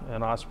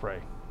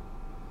Osprey?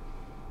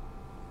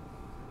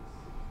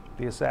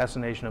 The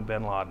assassination of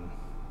bin Laden,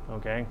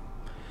 okay?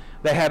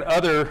 They had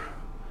other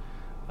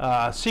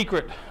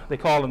secret, they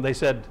called them, they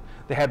said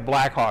they had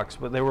Blackhawks,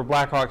 but they were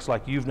Blackhawks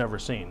like you've never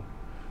seen.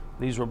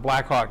 These were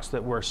Blackhawks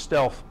that were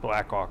stealth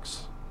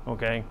Blackhawks,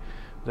 okay,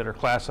 that are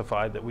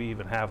classified, that we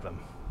even have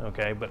them,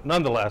 okay? But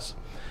nonetheless,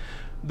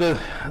 the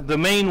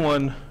main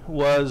one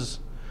was,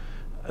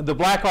 the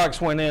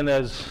Blackhawks went in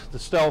as the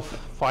stealth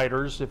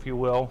fighters, if you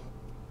will.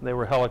 They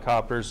were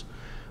helicopters.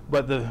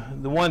 But the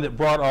one that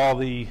brought all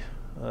the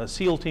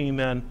SEAL team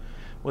in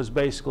was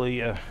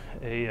basically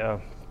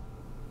an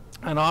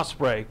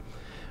Osprey.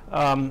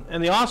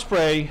 And the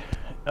Osprey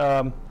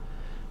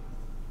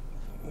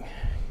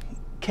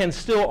can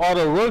still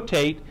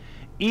auto-rotate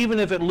even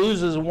if it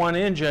loses one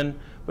engine,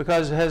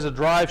 because it has a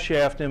drive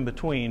shaft in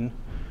between,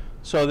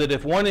 so that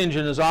if one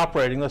engine is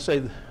operating, let's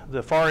say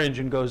the far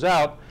engine goes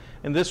out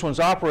and this one's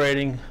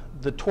operating,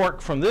 the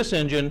torque from this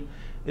engine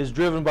is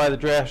driven by the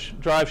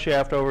drive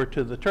shaft over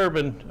to the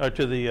turbine, or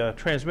to the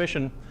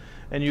transmission,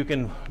 and you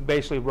can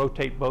basically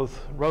rotate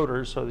both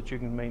rotors so that you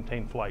can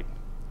maintain flight,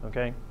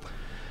 okay?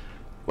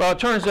 Well, it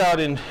turns out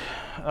in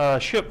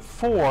ship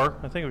 4,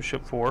 I think it was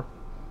ship 4,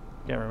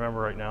 can't remember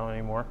right now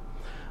anymore,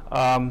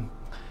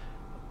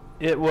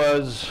 it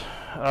was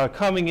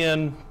coming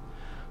in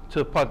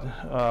to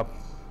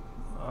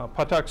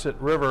Patuxent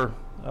River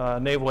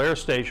Naval Air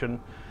Station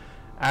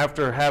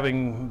after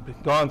having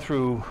gone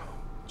through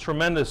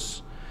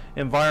tremendous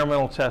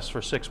environmental tests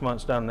for 6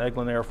 months down in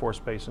Eglin Air Force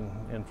Base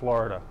in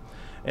Florida.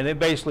 And it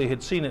basically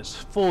had seen its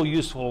full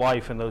useful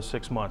life in those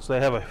 6 months. They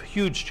have a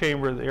huge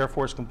chamber the Air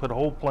Force can put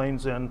whole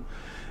planes in,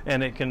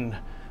 and it can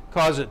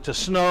cause it to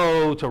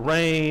snow, to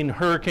rain,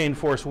 hurricane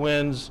force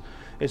winds.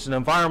 It's an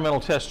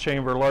environmental test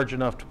chamber large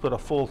enough to put a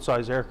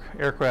full-size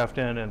aircraft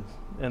in,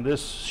 and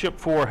this Ship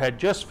 4 had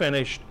just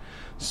finished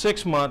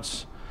 6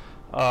 months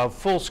of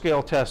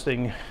full-scale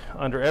testing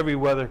under every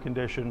weather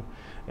condition,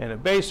 and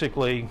it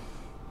basically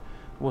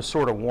was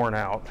sort of worn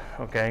out,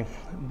 okay?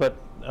 But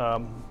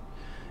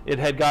it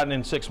had gotten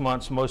in 6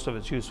 months most of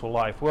its useful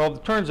life. Well,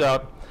 it turns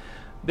out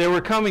they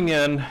were coming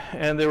in,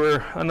 and there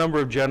were a number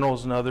of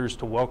generals and others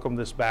to welcome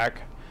this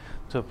back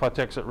to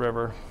Patuxent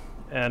River,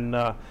 and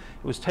it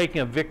was taking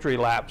a victory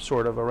lap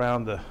sort of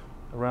around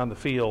the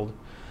field,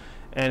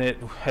 and it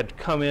had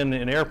come in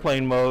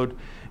airplane mode,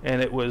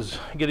 and it was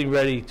getting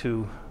ready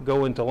to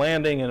go into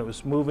landing, and it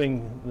was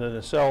moving the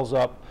nacelles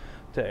up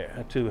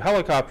to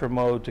helicopter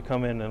mode to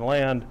come in and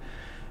land,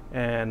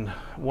 and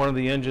one of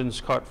the engines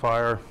caught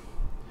fire.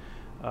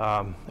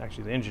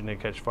 Actually, the engine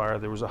didn't catch fire.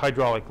 There was a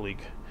hydraulic leak,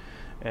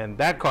 and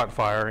that caught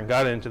fire and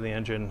got into the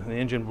engine. The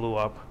engine blew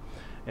up,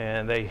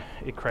 and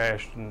it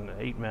crashed, and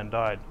 8 men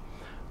died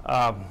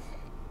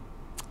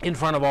in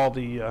front of all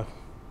the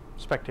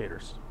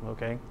spectators,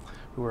 okay,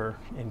 who were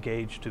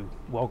engaged to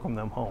welcome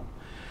them home.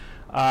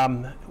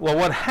 Well,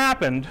 what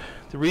happened,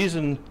 the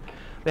reason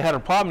they had a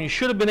problem, you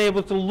should have been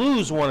able to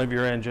lose one of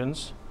your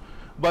engines,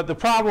 but the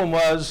problem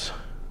was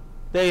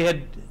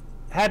they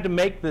had to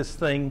make this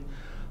thing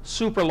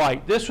super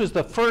light. This was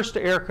the first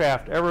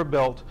aircraft ever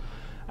built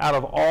out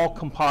of all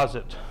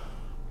composite,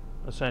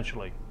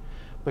 essentially,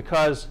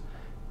 because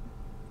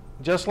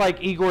just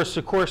like Igor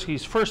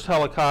Sikorsky's first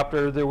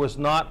helicopter, there was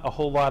not a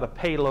whole lot of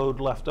payload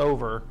left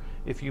over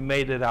if you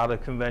made it out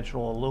of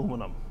conventional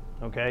aluminum,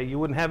 okay? You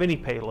wouldn't have any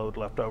payload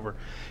left over.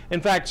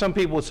 In fact, some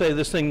people would say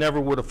this thing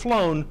never would have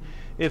flown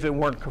if it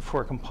weren't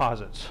for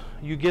composites.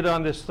 You get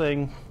on this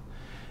thing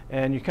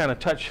and you kind of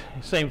touch,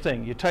 same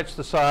thing, you touch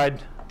the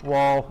side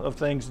wall of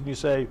things and you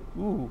say,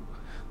 ooh,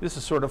 this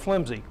is sort of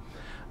flimsy.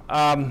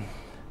 But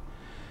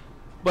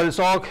it's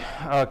all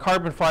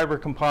carbon fiber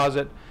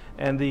composite,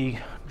 and the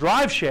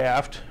drive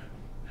shaft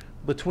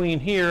between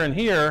here and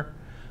here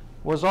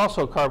was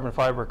also carbon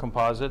fiber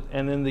composite,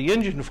 and in the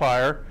engine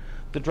fire,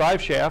 the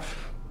drive shaft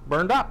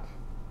burned up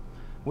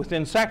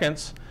within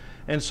seconds,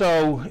 and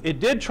so it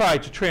did try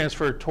to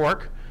transfer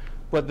torque,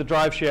 but the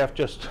drive shaft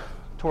just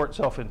tore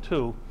itself in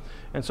two.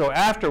 And so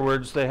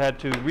afterwards, they had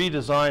to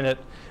redesign it,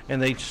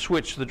 and they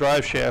switched the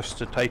drive shafts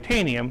to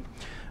titanium,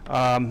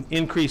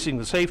 increasing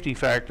the safety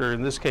factor,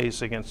 in this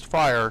case, against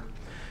fire.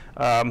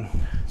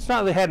 It's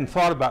not that they hadn't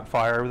thought about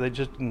fire, they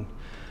just didn't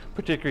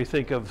particularly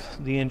think of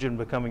the engine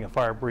becoming a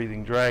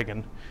fire-breathing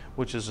dragon,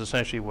 which is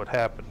essentially what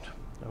happened,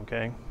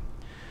 okay?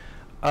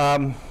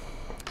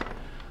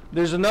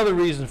 There's another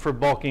reason for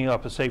bulking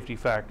up as safety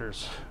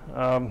factors.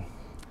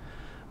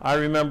 I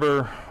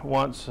remember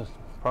once,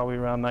 probably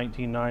around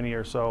 1990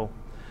 or so,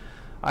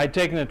 I'd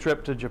taken a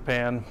trip to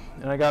Japan,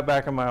 and I got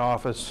back in my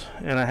office,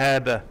 and I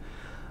had a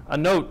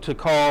note to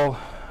call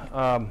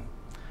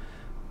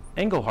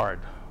Engelhard,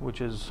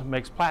 which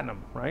makes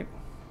platinum, right?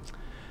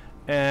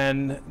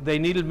 And they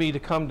needed me to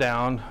come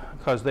down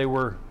because they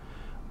were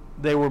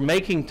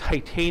making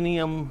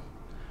titanium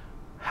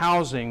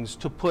housings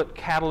to put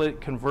catalytic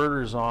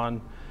converters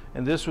on,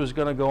 and this was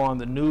going to go on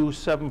the new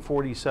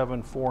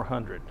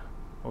 747-400.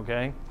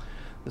 Okay,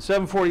 the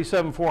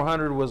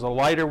 747-400 was a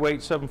lighter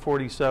weight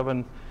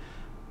 747,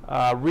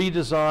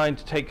 redesigned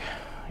to take,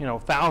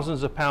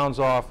 thousands of pounds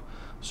off,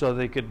 so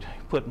they could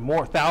put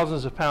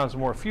thousands of pounds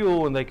more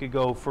fuel, and they could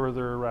go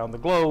further around the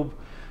globe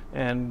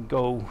and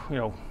go,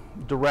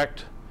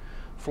 direct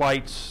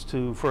flights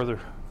to further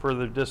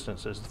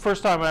distances. The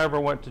first time I ever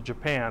went to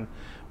Japan,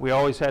 we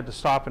always had to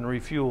stop and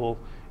refuel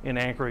in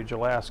Anchorage,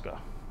 Alaska,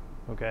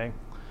 okay?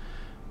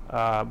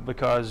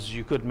 Because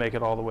you couldn't make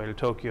it all the way to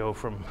Tokyo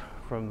from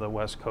the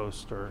West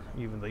Coast or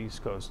even the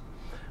East Coast.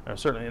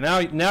 Certainly, now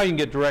you can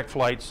get direct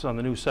flights on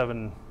the new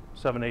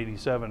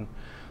 787,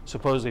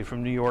 supposedly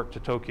from New York to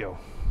Tokyo,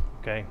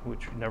 okay,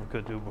 which you never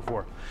could do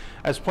before.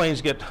 As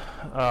planes get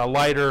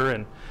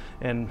lighter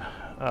and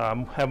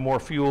have more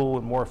fuel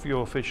and more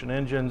fuel-efficient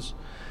engines,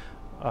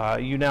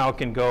 you now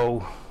can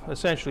go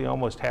essentially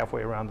almost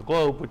halfway around the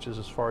globe, which is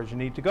as far as you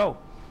need to go,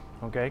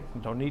 okay?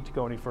 You don't need to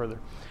go any further,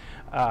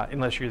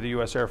 unless you're the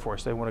U.S. Air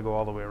Force. They want to go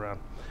all the way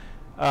around.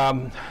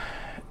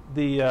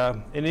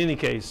 In any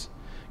case,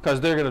 because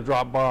they're going to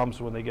drop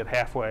bombs when they get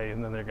halfway,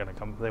 and then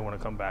they want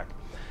to come back.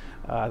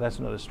 That's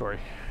another story.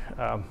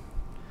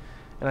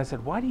 And I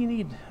said, why do you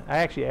need, I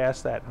actually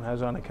asked that when I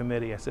was on a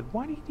committee. I said,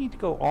 why do you need to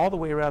go all the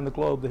way around the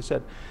globe? They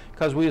said,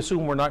 because we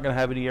assume we're not going to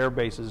have any air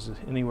bases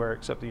anywhere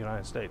except the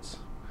United States.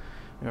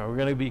 We're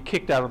going to be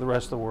kicked out of the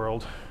rest of the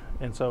world.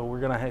 And so we're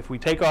going to, if we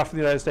take off from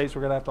the United States,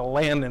 we're going to have to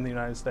land in the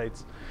United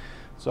States.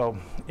 So,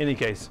 in any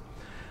case,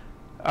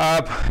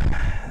 what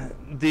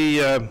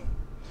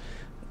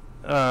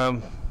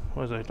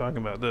was I talking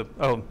about?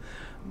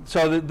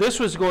 This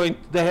was going,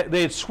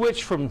 they had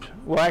switched from,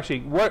 well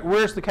actually,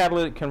 where's the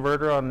catalytic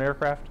converter on an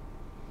aircraft?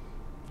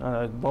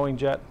 Boeing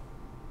jet?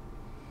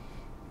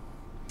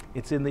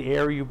 It's in the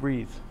air you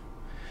breathe.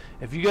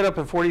 If you get up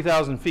at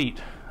 40,000 feet,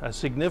 a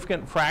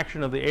significant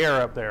fraction of the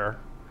air up there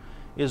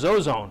is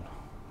ozone.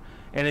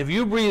 And if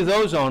you breathe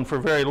ozone for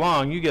very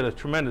long, you get a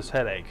tremendous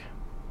headache.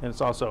 And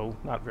it's also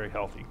not very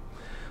healthy.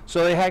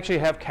 So they actually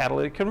have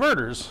catalytic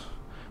converters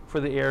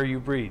for the air you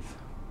breathe.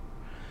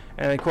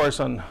 And of course,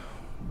 on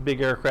big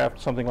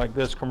aircraft, something like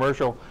this,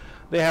 commercial,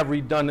 they have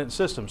redundant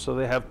systems. So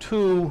they have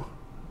two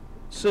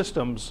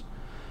systems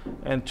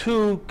and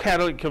two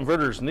catalytic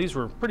converters, and these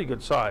were pretty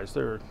good size.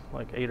 They're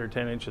like 8 or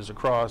 10 inches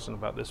across and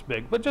about this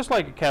big, but just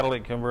like a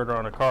catalytic converter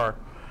on a car.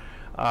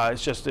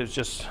 It's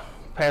just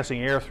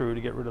passing air through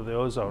to get rid of the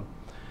ozone.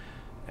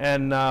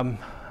 And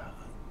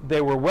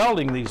they were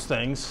welding these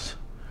things,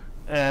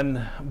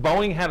 and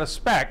Boeing had a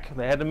spec.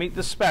 They had to meet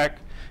the spec.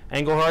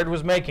 Engelhard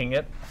was making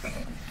it.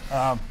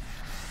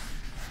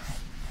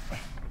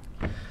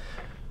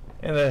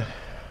 And it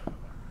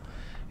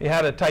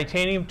had a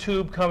titanium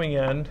tube coming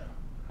in,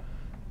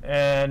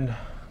 and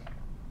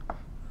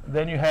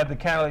then you had the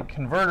catalytic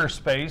converter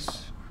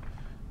space,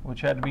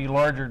 which had to be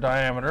larger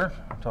diameter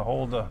to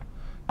hold the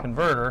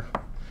converter.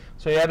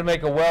 So you had to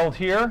make a weld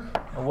here,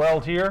 a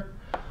weld here,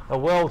 a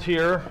weld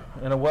here,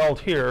 and a weld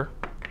here.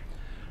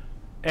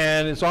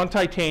 And it's on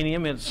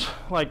titanium. It's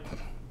like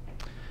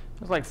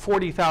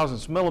 40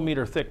 thousandths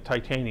millimeter thick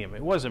titanium.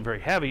 It wasn't very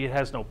heavy. It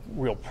has no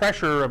real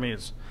pressure. I mean,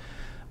 it's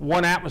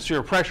 1 atmosphere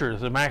of pressure is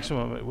the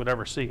maximum it would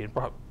ever see.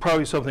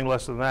 Probably something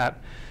less than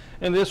that.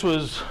 And this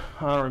was,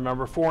 I don't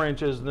remember, 4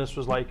 inches, and this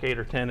was like 8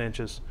 or 10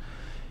 inches.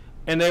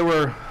 And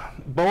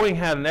Boeing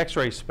had an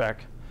X-ray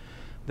spec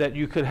that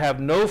you could have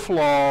no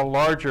flaw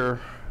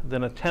larger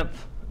than 10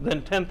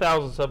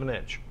 thousandths of an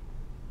inch.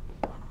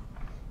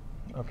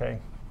 Okay.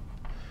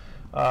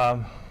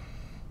 Well,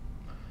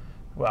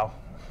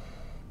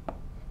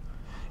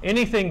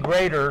 anything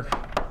greater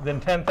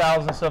than 10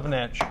 thousandths of an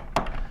inch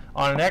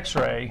on an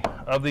X-ray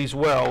of these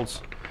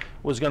welds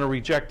was going to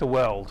reject the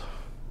weld.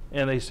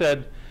 And they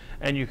said,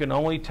 and you can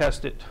only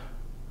test it,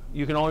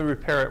 you can only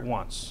repair it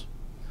once.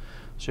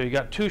 So you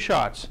got 2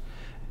 shots.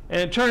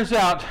 And it turns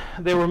out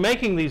they were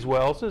making these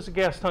welds. It's a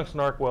gas tungsten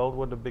arc weld,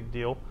 wasn't a big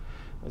deal.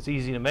 It's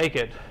easy to make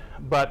it,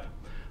 but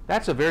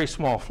that's a very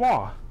small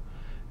flaw.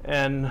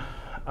 And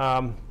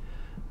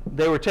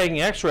they were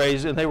taking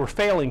X-rays and they were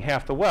failing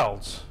half the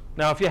welds.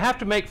 Now, if you have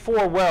to make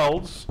 4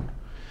 welds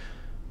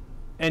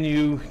and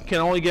you can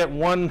only get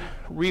 1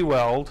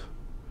 re-weld,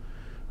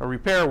 a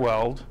repair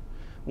weld,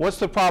 what's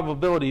the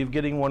probability of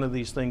getting one of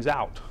these things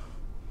out?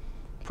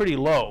 Pretty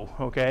low,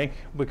 okay?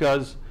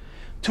 Because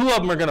 2 of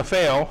them are going to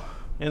fail,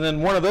 and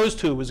then one of those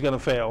 2 is going to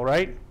fail,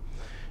 right?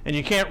 And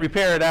you can't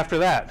repair it after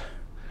that.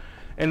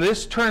 And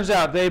this turns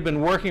out they've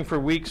been working for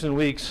weeks and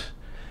weeks,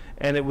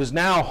 and it was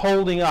now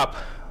holding up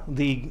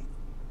the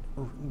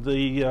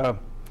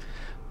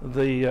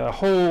the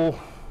whole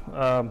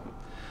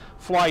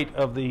flight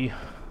of the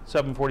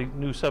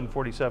new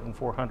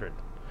 747-400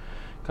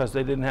 because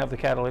they didn't have the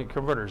catalytic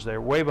converters. They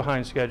were way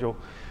behind schedule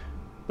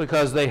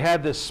because they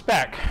had this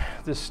spec,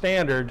 this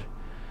standard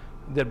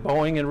that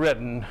Boeing had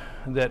written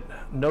that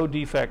no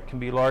defect can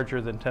be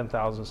larger than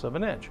 10,000ths of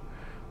an inch.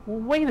 Well,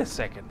 wait a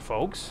second,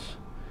 folks.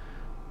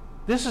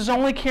 This is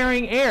only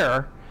carrying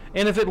air,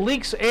 and if it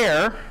leaks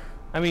air,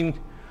 I mean,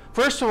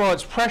 first of all,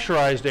 it's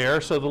pressurized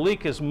air, so the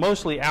leak is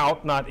mostly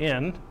out, not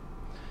in.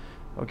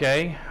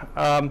 Okay,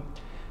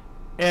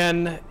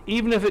 and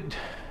even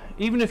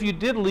if you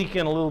did leak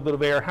in a little bit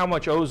of air, how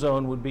much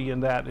ozone would be in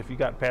that if you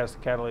got past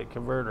the catalytic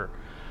converter?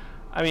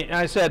 I mean,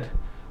 I said,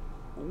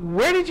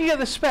 where did you get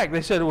the spec?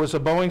 They said it was a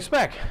Boeing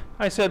spec.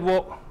 I said,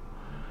 well,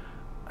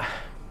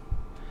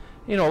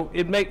 you know,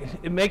 it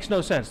makes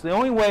no sense. The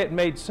only way it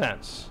made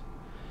sense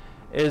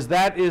is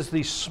that is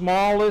the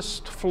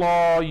smallest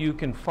flaw you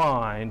can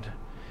find.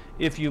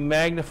 If you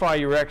magnify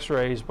your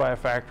x-rays by a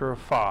factor of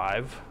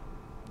 5,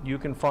 you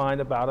can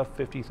find about a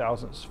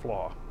 50,000ths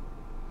flaw,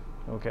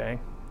 okay?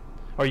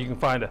 Or you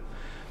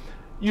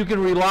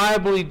can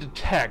reliably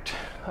detect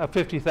a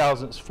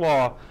 50,000ths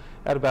flaw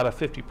at about a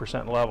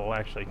 50% level,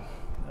 actually.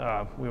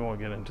 We won't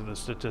get into the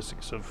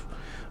statistics of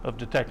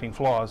detecting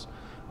flaws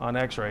on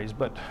x-rays,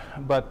 but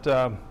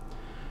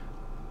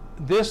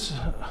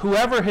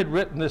whoever had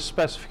written this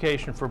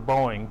specification for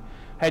Boeing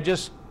had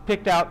just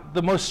picked out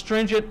the most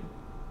stringent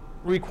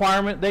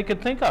requirement they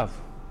could think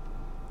of,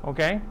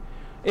 okay?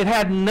 It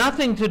had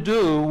nothing to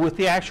do with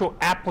the actual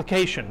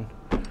application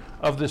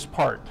of this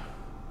part,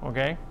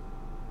 okay?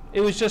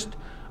 It was just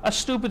a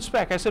stupid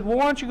spec. I said, well,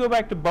 why don't you go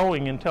back to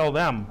Boeing and tell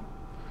them,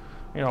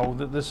 you know,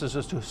 that this is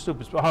just a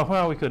stupid spec. Oh,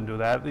 well, we couldn't do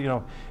that. You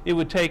know, it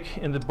would take,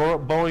 in the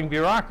Boeing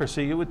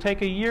bureaucracy, it would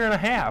take a year and a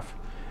half.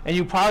 And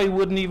you probably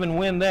wouldn't even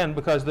win then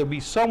because there'd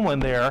be someone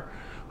there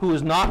who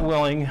is not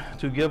willing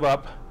to give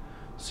up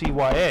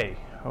CYA,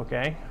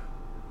 okay,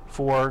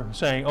 for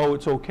saying, oh,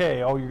 it's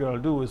okay. All you're going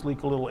to do is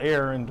leak a little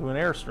air into an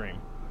airstream,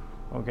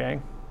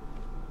 okay?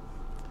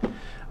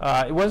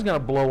 It wasn't going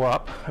to blow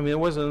up. I mean, there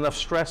wasn't enough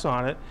stress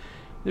on it.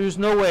 There was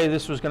no way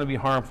this was going to be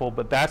harmful,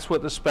 but that's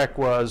what the spec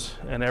was,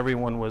 and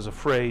everyone was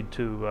afraid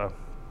to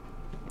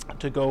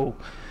go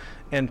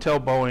and tell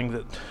Boeing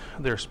that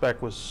their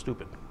spec was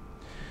stupid.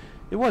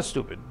 It was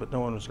stupid, but no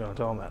one was going to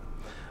tell them that.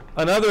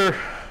 Another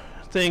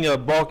thing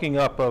of bulking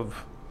up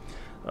of,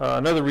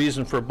 another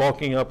reason for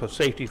bulking up of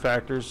safety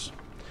factors,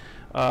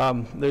 there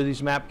are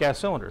these MAP gas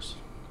cylinders,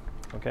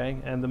 okay?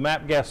 And the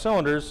MAP gas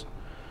cylinders,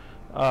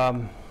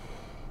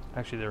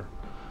 actually they're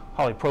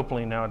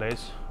polypropylene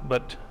nowadays,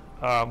 but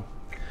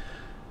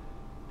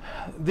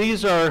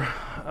these are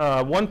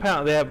 1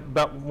 pound, they have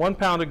about 1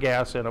 pound of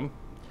gas in them.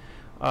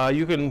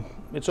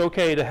 It's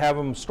okay to have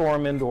them, store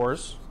them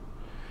indoors.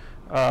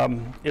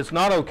 It's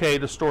not okay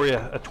to store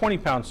a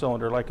 20-pound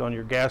cylinder like on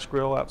your gas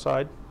grill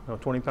outside, a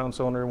 20-pound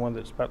cylinder, one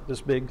that's about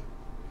this big.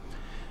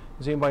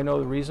 Does anybody know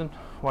the reason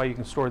why you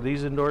can store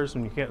these indoors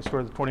and you can't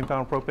store the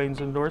 20-pound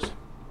propanes indoors?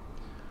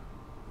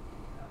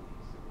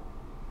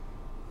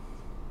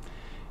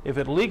 If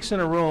it leaks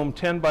in a room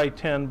 10 by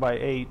 10 by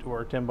 8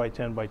 or 10 by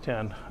 10 by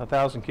 10,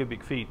 1,000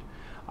 cubic feet,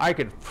 I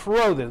could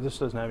throw this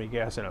doesn't have any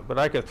gas in it, but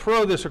I could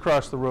throw this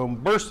across the room,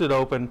 burst it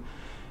open,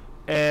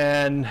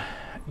 and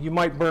you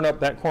might burn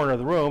up that corner of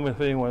the room. If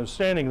anyone was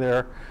standing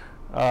there,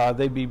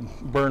 they'd be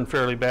burned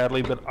fairly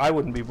badly, but I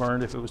wouldn't be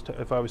burned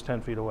if I was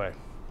 10 feet away.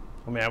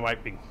 I mean, I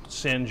might be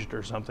singed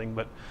or something,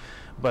 but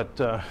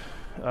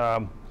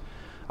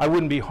I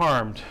wouldn't be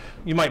harmed.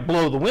 You might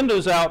blow the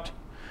windows out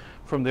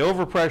from the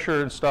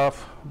overpressure and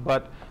stuff,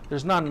 but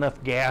there's not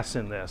enough gas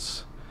in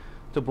this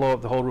to blow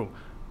up the whole room.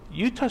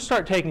 You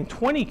start taking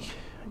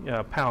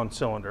 20-pound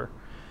cylinder,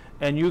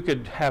 and you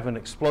could have an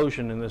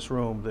explosion in this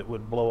room that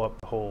would blow up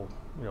the whole,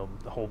 you know,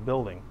 the whole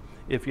building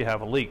if you have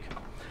a leak.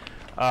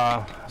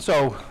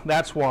 So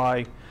that's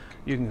why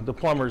the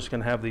plumbers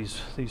can have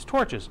these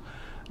torches.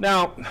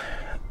 Now,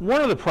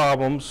 one of the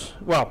problems,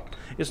 well,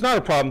 it's not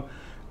a problem.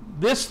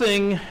 This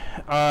thing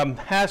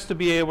has to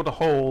be able to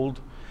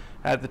hold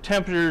at the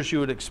temperatures you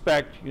would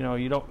expect. You know,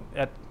 you don't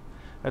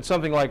at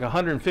something like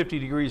 150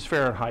 degrees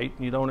Fahrenheit.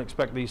 You don't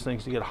expect these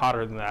things to get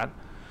hotter than that.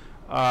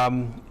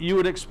 You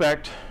would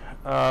expect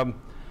no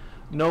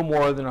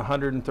more than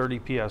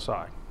 130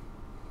 psi.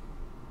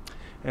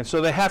 And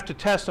so they have to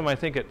test them, I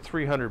think, at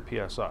 300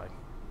 psi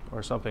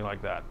or something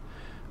like that,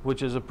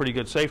 which is a pretty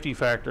good safety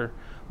factor.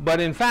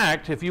 But in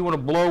fact, if you want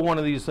to blow one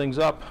of these things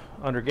up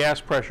under gas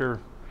pressure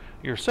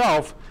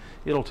yourself,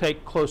 it'll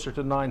take closer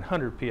to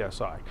 900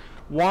 psi.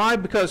 Why?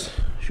 Because,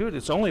 shoot,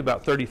 it's only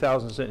about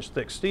 30,000 inch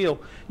thick steel.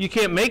 You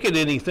can't make it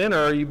any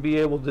thinner, or you'd be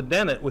able to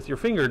dent it with your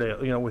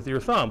fingernail, you know, with your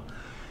thumb.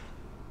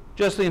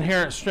 Just the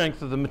inherent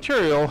strength of the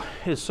material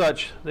is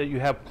such that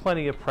you have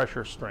plenty of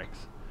pressure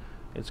strength.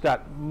 It's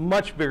got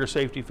much bigger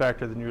safety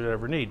factor than you'd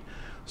ever need.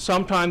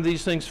 Sometimes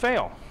these things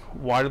fail.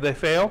 Why do they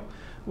fail?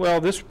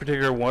 Well, this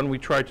particular one, we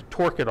tried to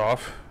torque it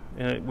off,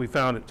 and we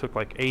found it took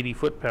like 80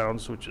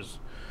 foot-pounds, which is,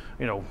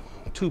 you know,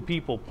 2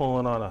 people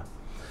pulling on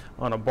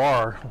on a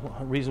bar,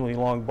 a reasonably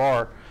long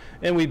bar,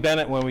 and we bent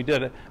it when we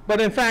did it.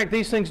 But in fact,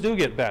 these things do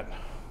get bent,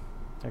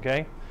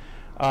 okay?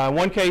 In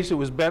one case, it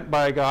was bent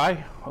by a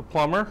guy, a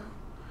plumber,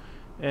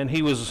 and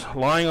he was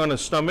lying on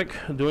his stomach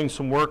doing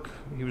some work.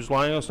 He was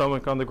lying on his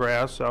stomach on the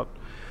grass out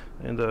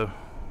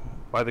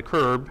by the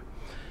curb,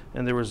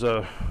 and there was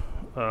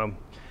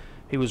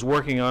he was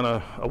working on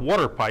a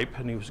water pipe,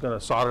 and he was going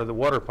to solder the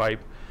water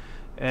pipe,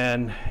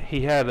 and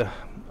he had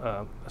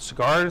a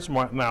cigar in his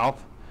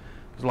mouth.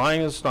 He was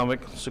lying on his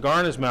stomach, cigar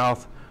in his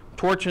mouth,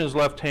 torch in his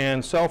left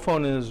hand, cell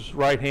phone in his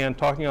right hand,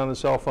 talking on the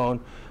cell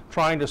phone,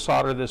 trying to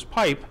solder this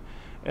pipe,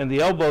 and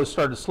the elbows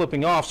started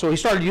slipping off, so he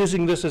started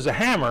using this as a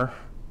hammer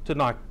to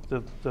knock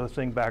the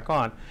thing back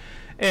on.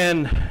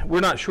 And we're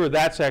not sure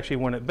that's actually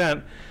when it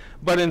bent,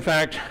 but in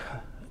fact,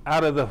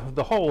 out of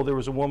the hole, there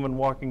was a woman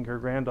walking her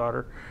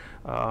granddaughter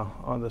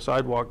on the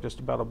sidewalk just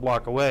about a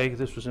block away.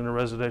 This was in a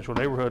residential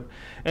neighborhood,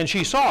 and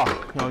she saw,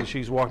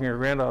 she's walking her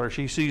granddaughter,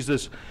 she sees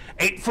this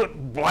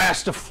 8-foot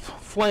blast of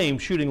flame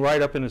shooting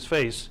right up in his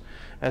face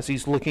as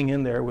he's looking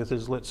in there with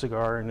his lit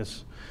cigar and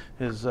his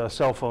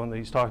cell phone that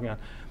he's talking on.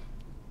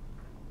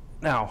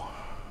 Now,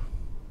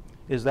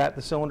 is that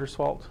the cylinder's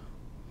fault?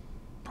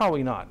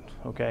 Probably not,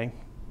 okay?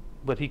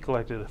 But he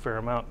collected a fair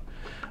amount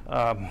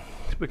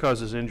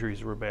because his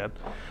injuries were bad.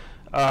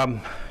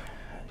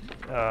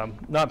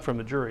 Not from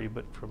the jury,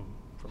 but from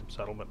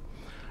settlement.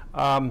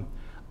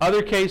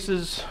 Other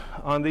cases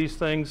on these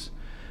things,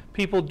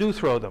 people do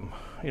throw them.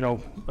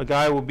 A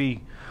guy will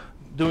be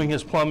doing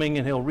his plumbing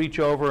and he'll reach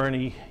over and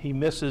he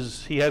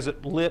misses, he has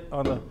it lit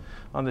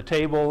on the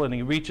table, and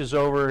he reaches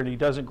over and he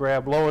doesn't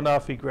grab low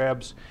enough, he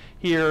grabs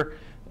here,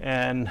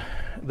 and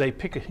they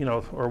pick it,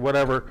 or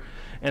whatever,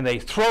 and they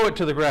throw it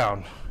to the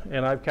ground.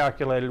 And I've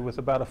calculated with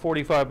about a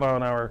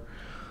 45-mile-an-hour,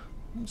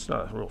 it's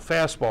not a real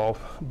fastball,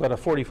 but a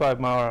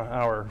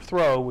 45-mile-an-hour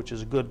throw, which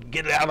is a good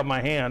get it out of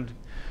my hand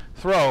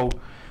throw,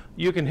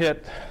 you can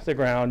hit the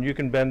ground, you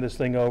can bend this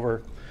thing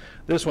over.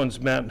 This one's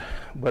bent,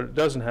 but it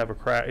doesn't have a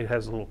crack. It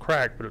has a little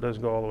crack, but it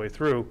doesn't go all the way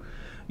through.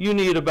 You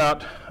need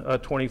about a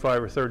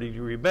 25 or 30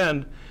 degree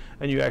bend,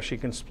 and you actually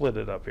can split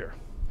it up here.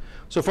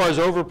 So far as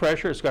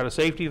overpressure, it's got a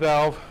safety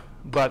valve,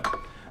 but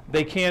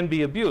they can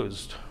be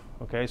abused,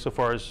 okay, so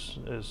far as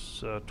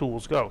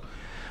tools go.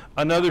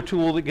 Another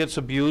tool that gets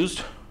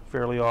abused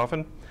fairly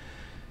often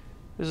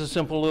is a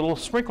simple little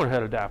sprinkler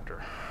head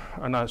adapter.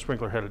 Not a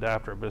sprinkler head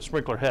adapter, but a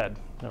sprinkler head,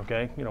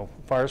 okay,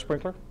 fire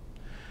sprinkler.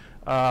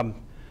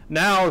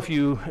 Now,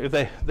 if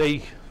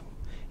they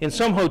in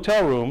some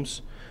hotel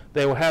rooms,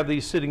 they will have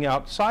these sitting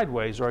out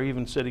sideways or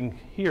even sitting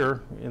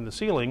here in the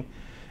ceiling,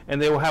 and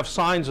they will have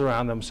signs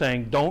around them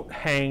saying, don't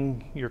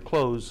hang your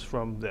clothes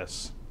from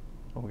this,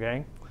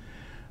 okay?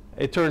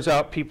 It turns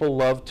out people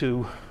love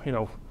to,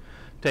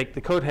 take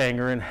the coat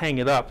hanger and hang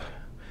it up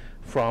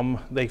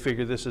they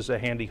figure this is a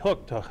handy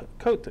hook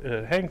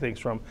to hang things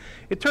from.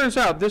 It turns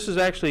out this is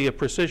actually a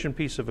precision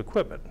piece of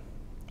equipment,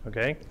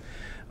 okay?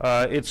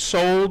 It's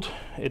sold,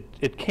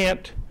 it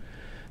can't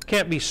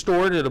be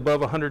stored at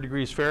above 100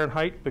 degrees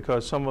Fahrenheit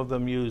because some of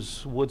them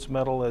use Woods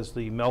metal as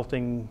the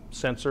melting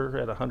sensor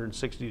at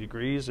 160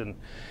 degrees, and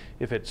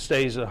if it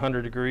stays at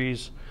 100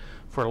 degrees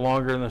for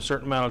longer than a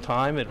certain amount of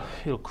time,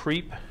 it'll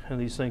creep, and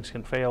these things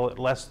can fail at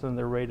less than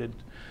their rated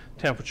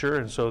temperature.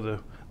 And so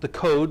the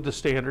code, the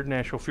standard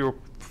National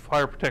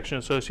Fire Protection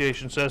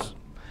Association says,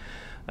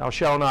 thou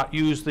shalt not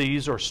use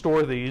these or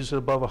store these at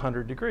above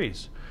 100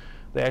 degrees.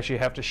 They actually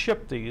have to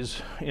ship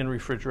these in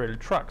refrigerated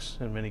trucks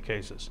in many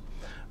cases,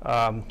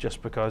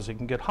 just because it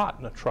can get hot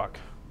in a truck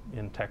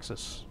in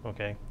Texas,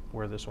 okay,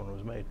 where this one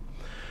was made.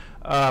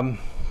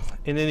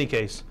 In any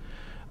case,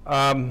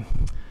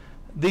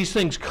 these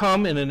things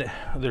come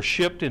they're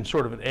shipped in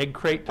sort of an egg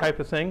crate type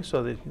of thing,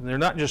 so they're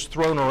not just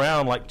thrown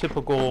around like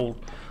typical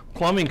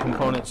plumbing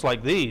components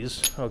like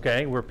these,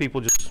 okay, where people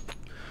just,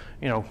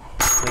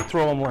 they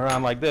throw them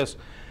around like this.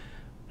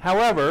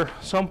 However,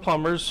 some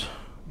plumbers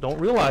don't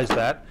realize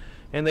that,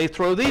 and they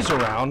throw these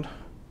around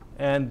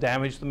and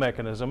damage the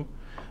mechanism.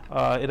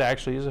 It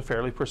actually is a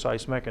fairly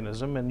precise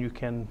mechanism, and you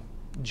can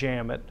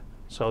jam it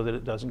so that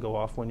it doesn't go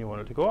off when you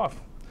want it to go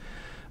off.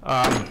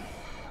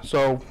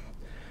 So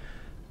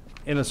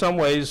in some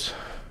ways,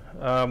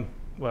 well,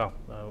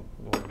 I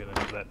won't get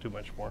into that too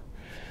much more.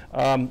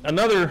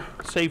 Another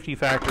safety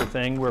factor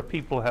thing where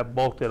people have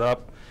bulked it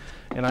up,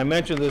 and I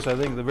mentioned this, I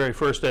think, the very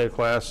first day of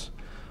class.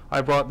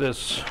 I brought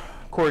this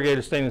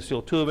corrugated stainless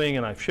steel tubing,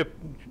 and I've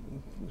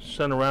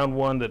sent around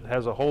one that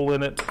has a hole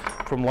in it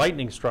from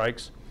lightning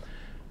strikes.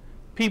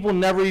 People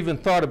never even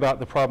thought about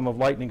the problem of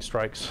lightning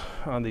strikes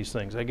on these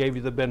things. I gave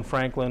you the Ben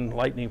Franklin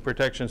lightning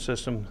protection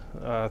system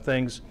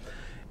things.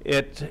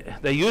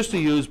 They used to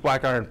use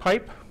black iron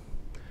pipe.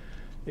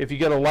 If you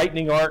get a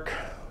lightning arc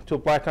to a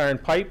black iron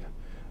pipe,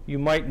 you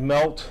might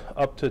melt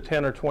up to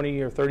 10 or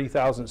 20 or 30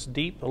 thousandths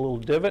deep, a little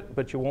divot,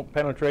 but you won't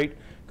penetrate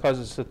because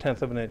it's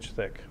 1/10 of an inch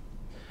thick.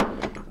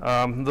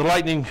 The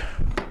lightning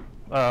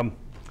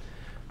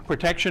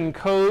protection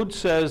code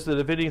says that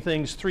if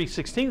anything's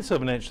 3/16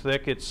 of an inch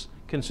thick, it's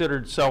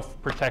considered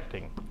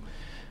self-protecting.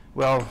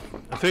 Well,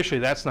 officially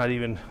that's not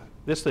even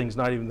This thing's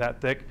not even that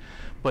thick,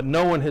 but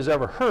no one has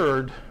ever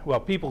heard, well,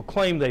 people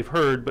claim they've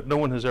heard, but no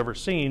one has ever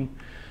seen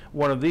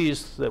one of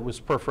these that was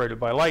perforated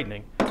by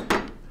lightning.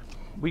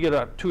 We get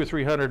about 200 or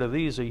 300 of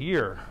these a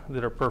year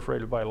that are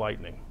perforated by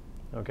lightning,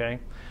 okay?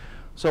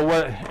 So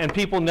and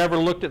people never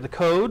looked at the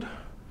code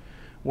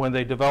when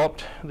they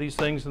developed these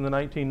things in the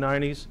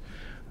 1990s.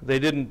 They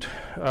didn't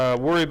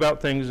worry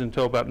about things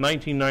until about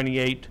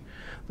 1998.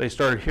 They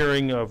started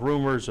hearing of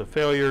rumors of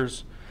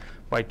failures.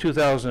 By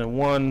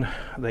 2001,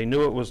 they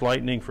knew it was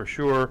lightning for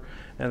sure,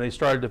 and they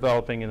started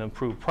developing an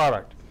improved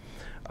product.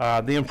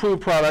 The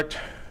improved product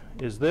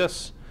is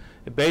this.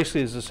 It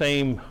basically is the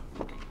same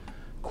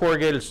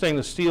corrugated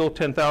stainless steel,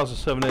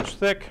 10,007-inch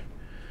thick.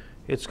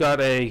 It's got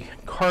a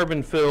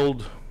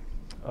carbon-filled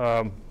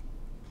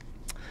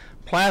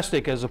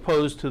plastic as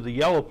opposed to the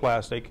yellow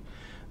plastic.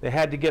 They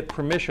had to get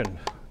permission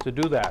to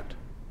do that,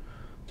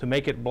 to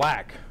make it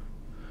black,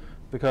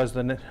 because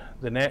the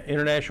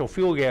International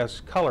Fuel Gas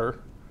color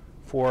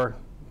for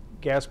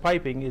gas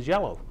piping is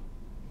yellow.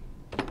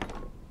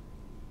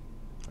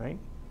 Right?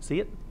 See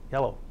it?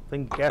 Yellow.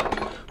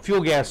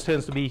 Fuel gas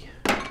tends to be,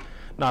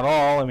 not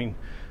all, I mean,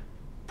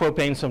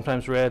 propane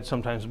sometimes red,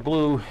 sometimes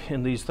blue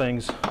in these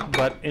things,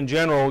 but in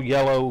general,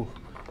 yellow.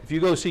 If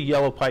you go see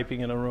yellow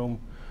piping in a room,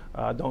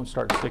 don't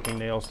start sticking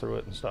nails through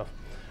it and stuff.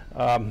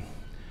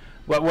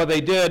 But what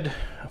they did,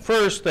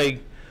 first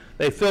they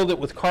filled it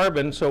with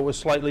carbon so it was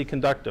slightly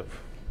conductive.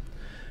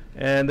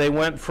 And they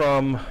went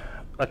from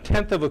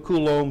 1/10 of a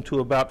coulomb to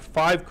about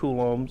 5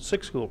 coulombs,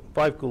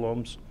 5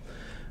 coulombs.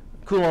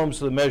 Coulombs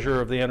is the measure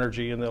of the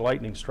energy in the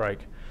lightning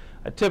strike.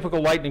 A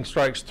typical lightning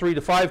strike's 3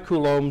 to 5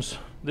 coulombs.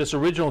 This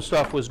original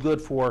stuff was good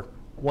for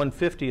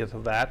 1/50th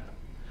of that.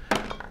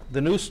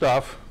 The new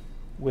stuff,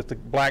 with the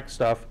black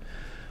stuff,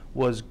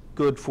 was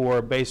good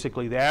for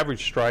basically the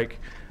average strike.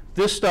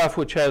 This stuff,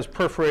 which has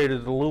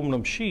perforated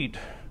aluminum sheet,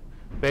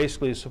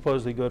 basically is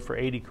supposedly good for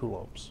 80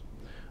 coulombs.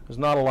 There's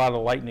not a lot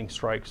of lightning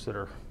strikes that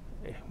are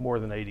more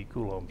than 80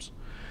 coulombs.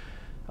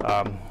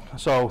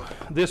 So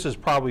this is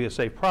probably a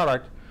safe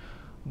product,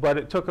 but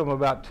it took them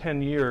about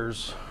 10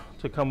 years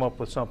to come up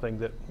with something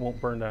that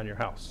won't burn down your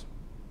house.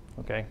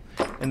 Okay.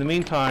 In the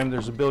meantime,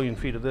 there's 1 billion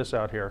feet of this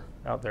out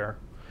there,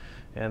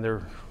 and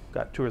they've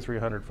got 200 or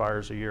 300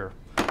 fires a year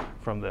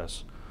from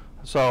this.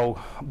 So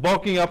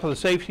bulking up the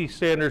safety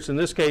standards in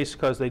this case,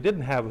 because they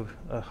didn't have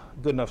a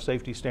good enough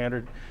safety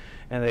standard,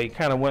 and they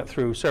kind of went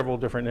through several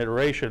different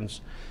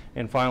iterations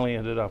and finally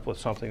ended up with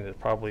something that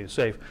probably is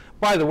safe.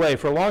 By the way,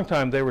 for a long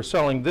time they were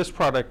selling this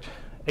product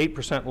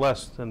 8%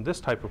 less than this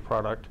type of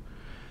product,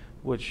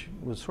 which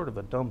was sort of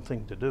a dumb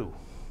thing to do,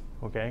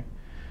 okay?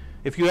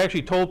 If you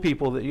actually told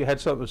people that you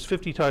had something that was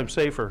 50 times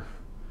safer,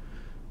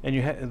 and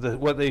you had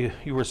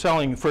you were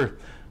selling for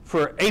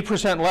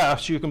 8%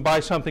 less, you can buy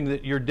something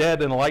that you're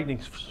dead in a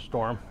lightning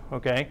storm,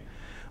 okay?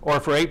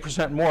 Or for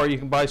 8% more, you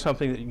can buy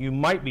something that you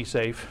might be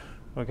safe,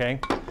 okay?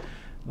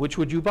 Which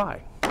would you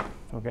buy,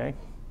 okay?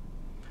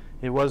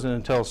 It wasn't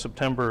until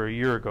September a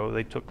year ago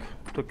they took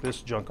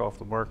this junk off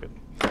the market.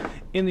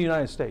 In the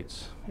United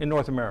States, in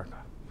North America.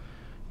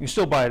 You can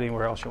still buy it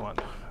anywhere else you want,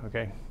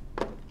 okay?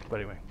 But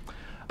anyway.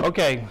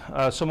 Okay,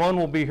 Simone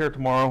will be here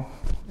tomorrow,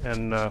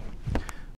 and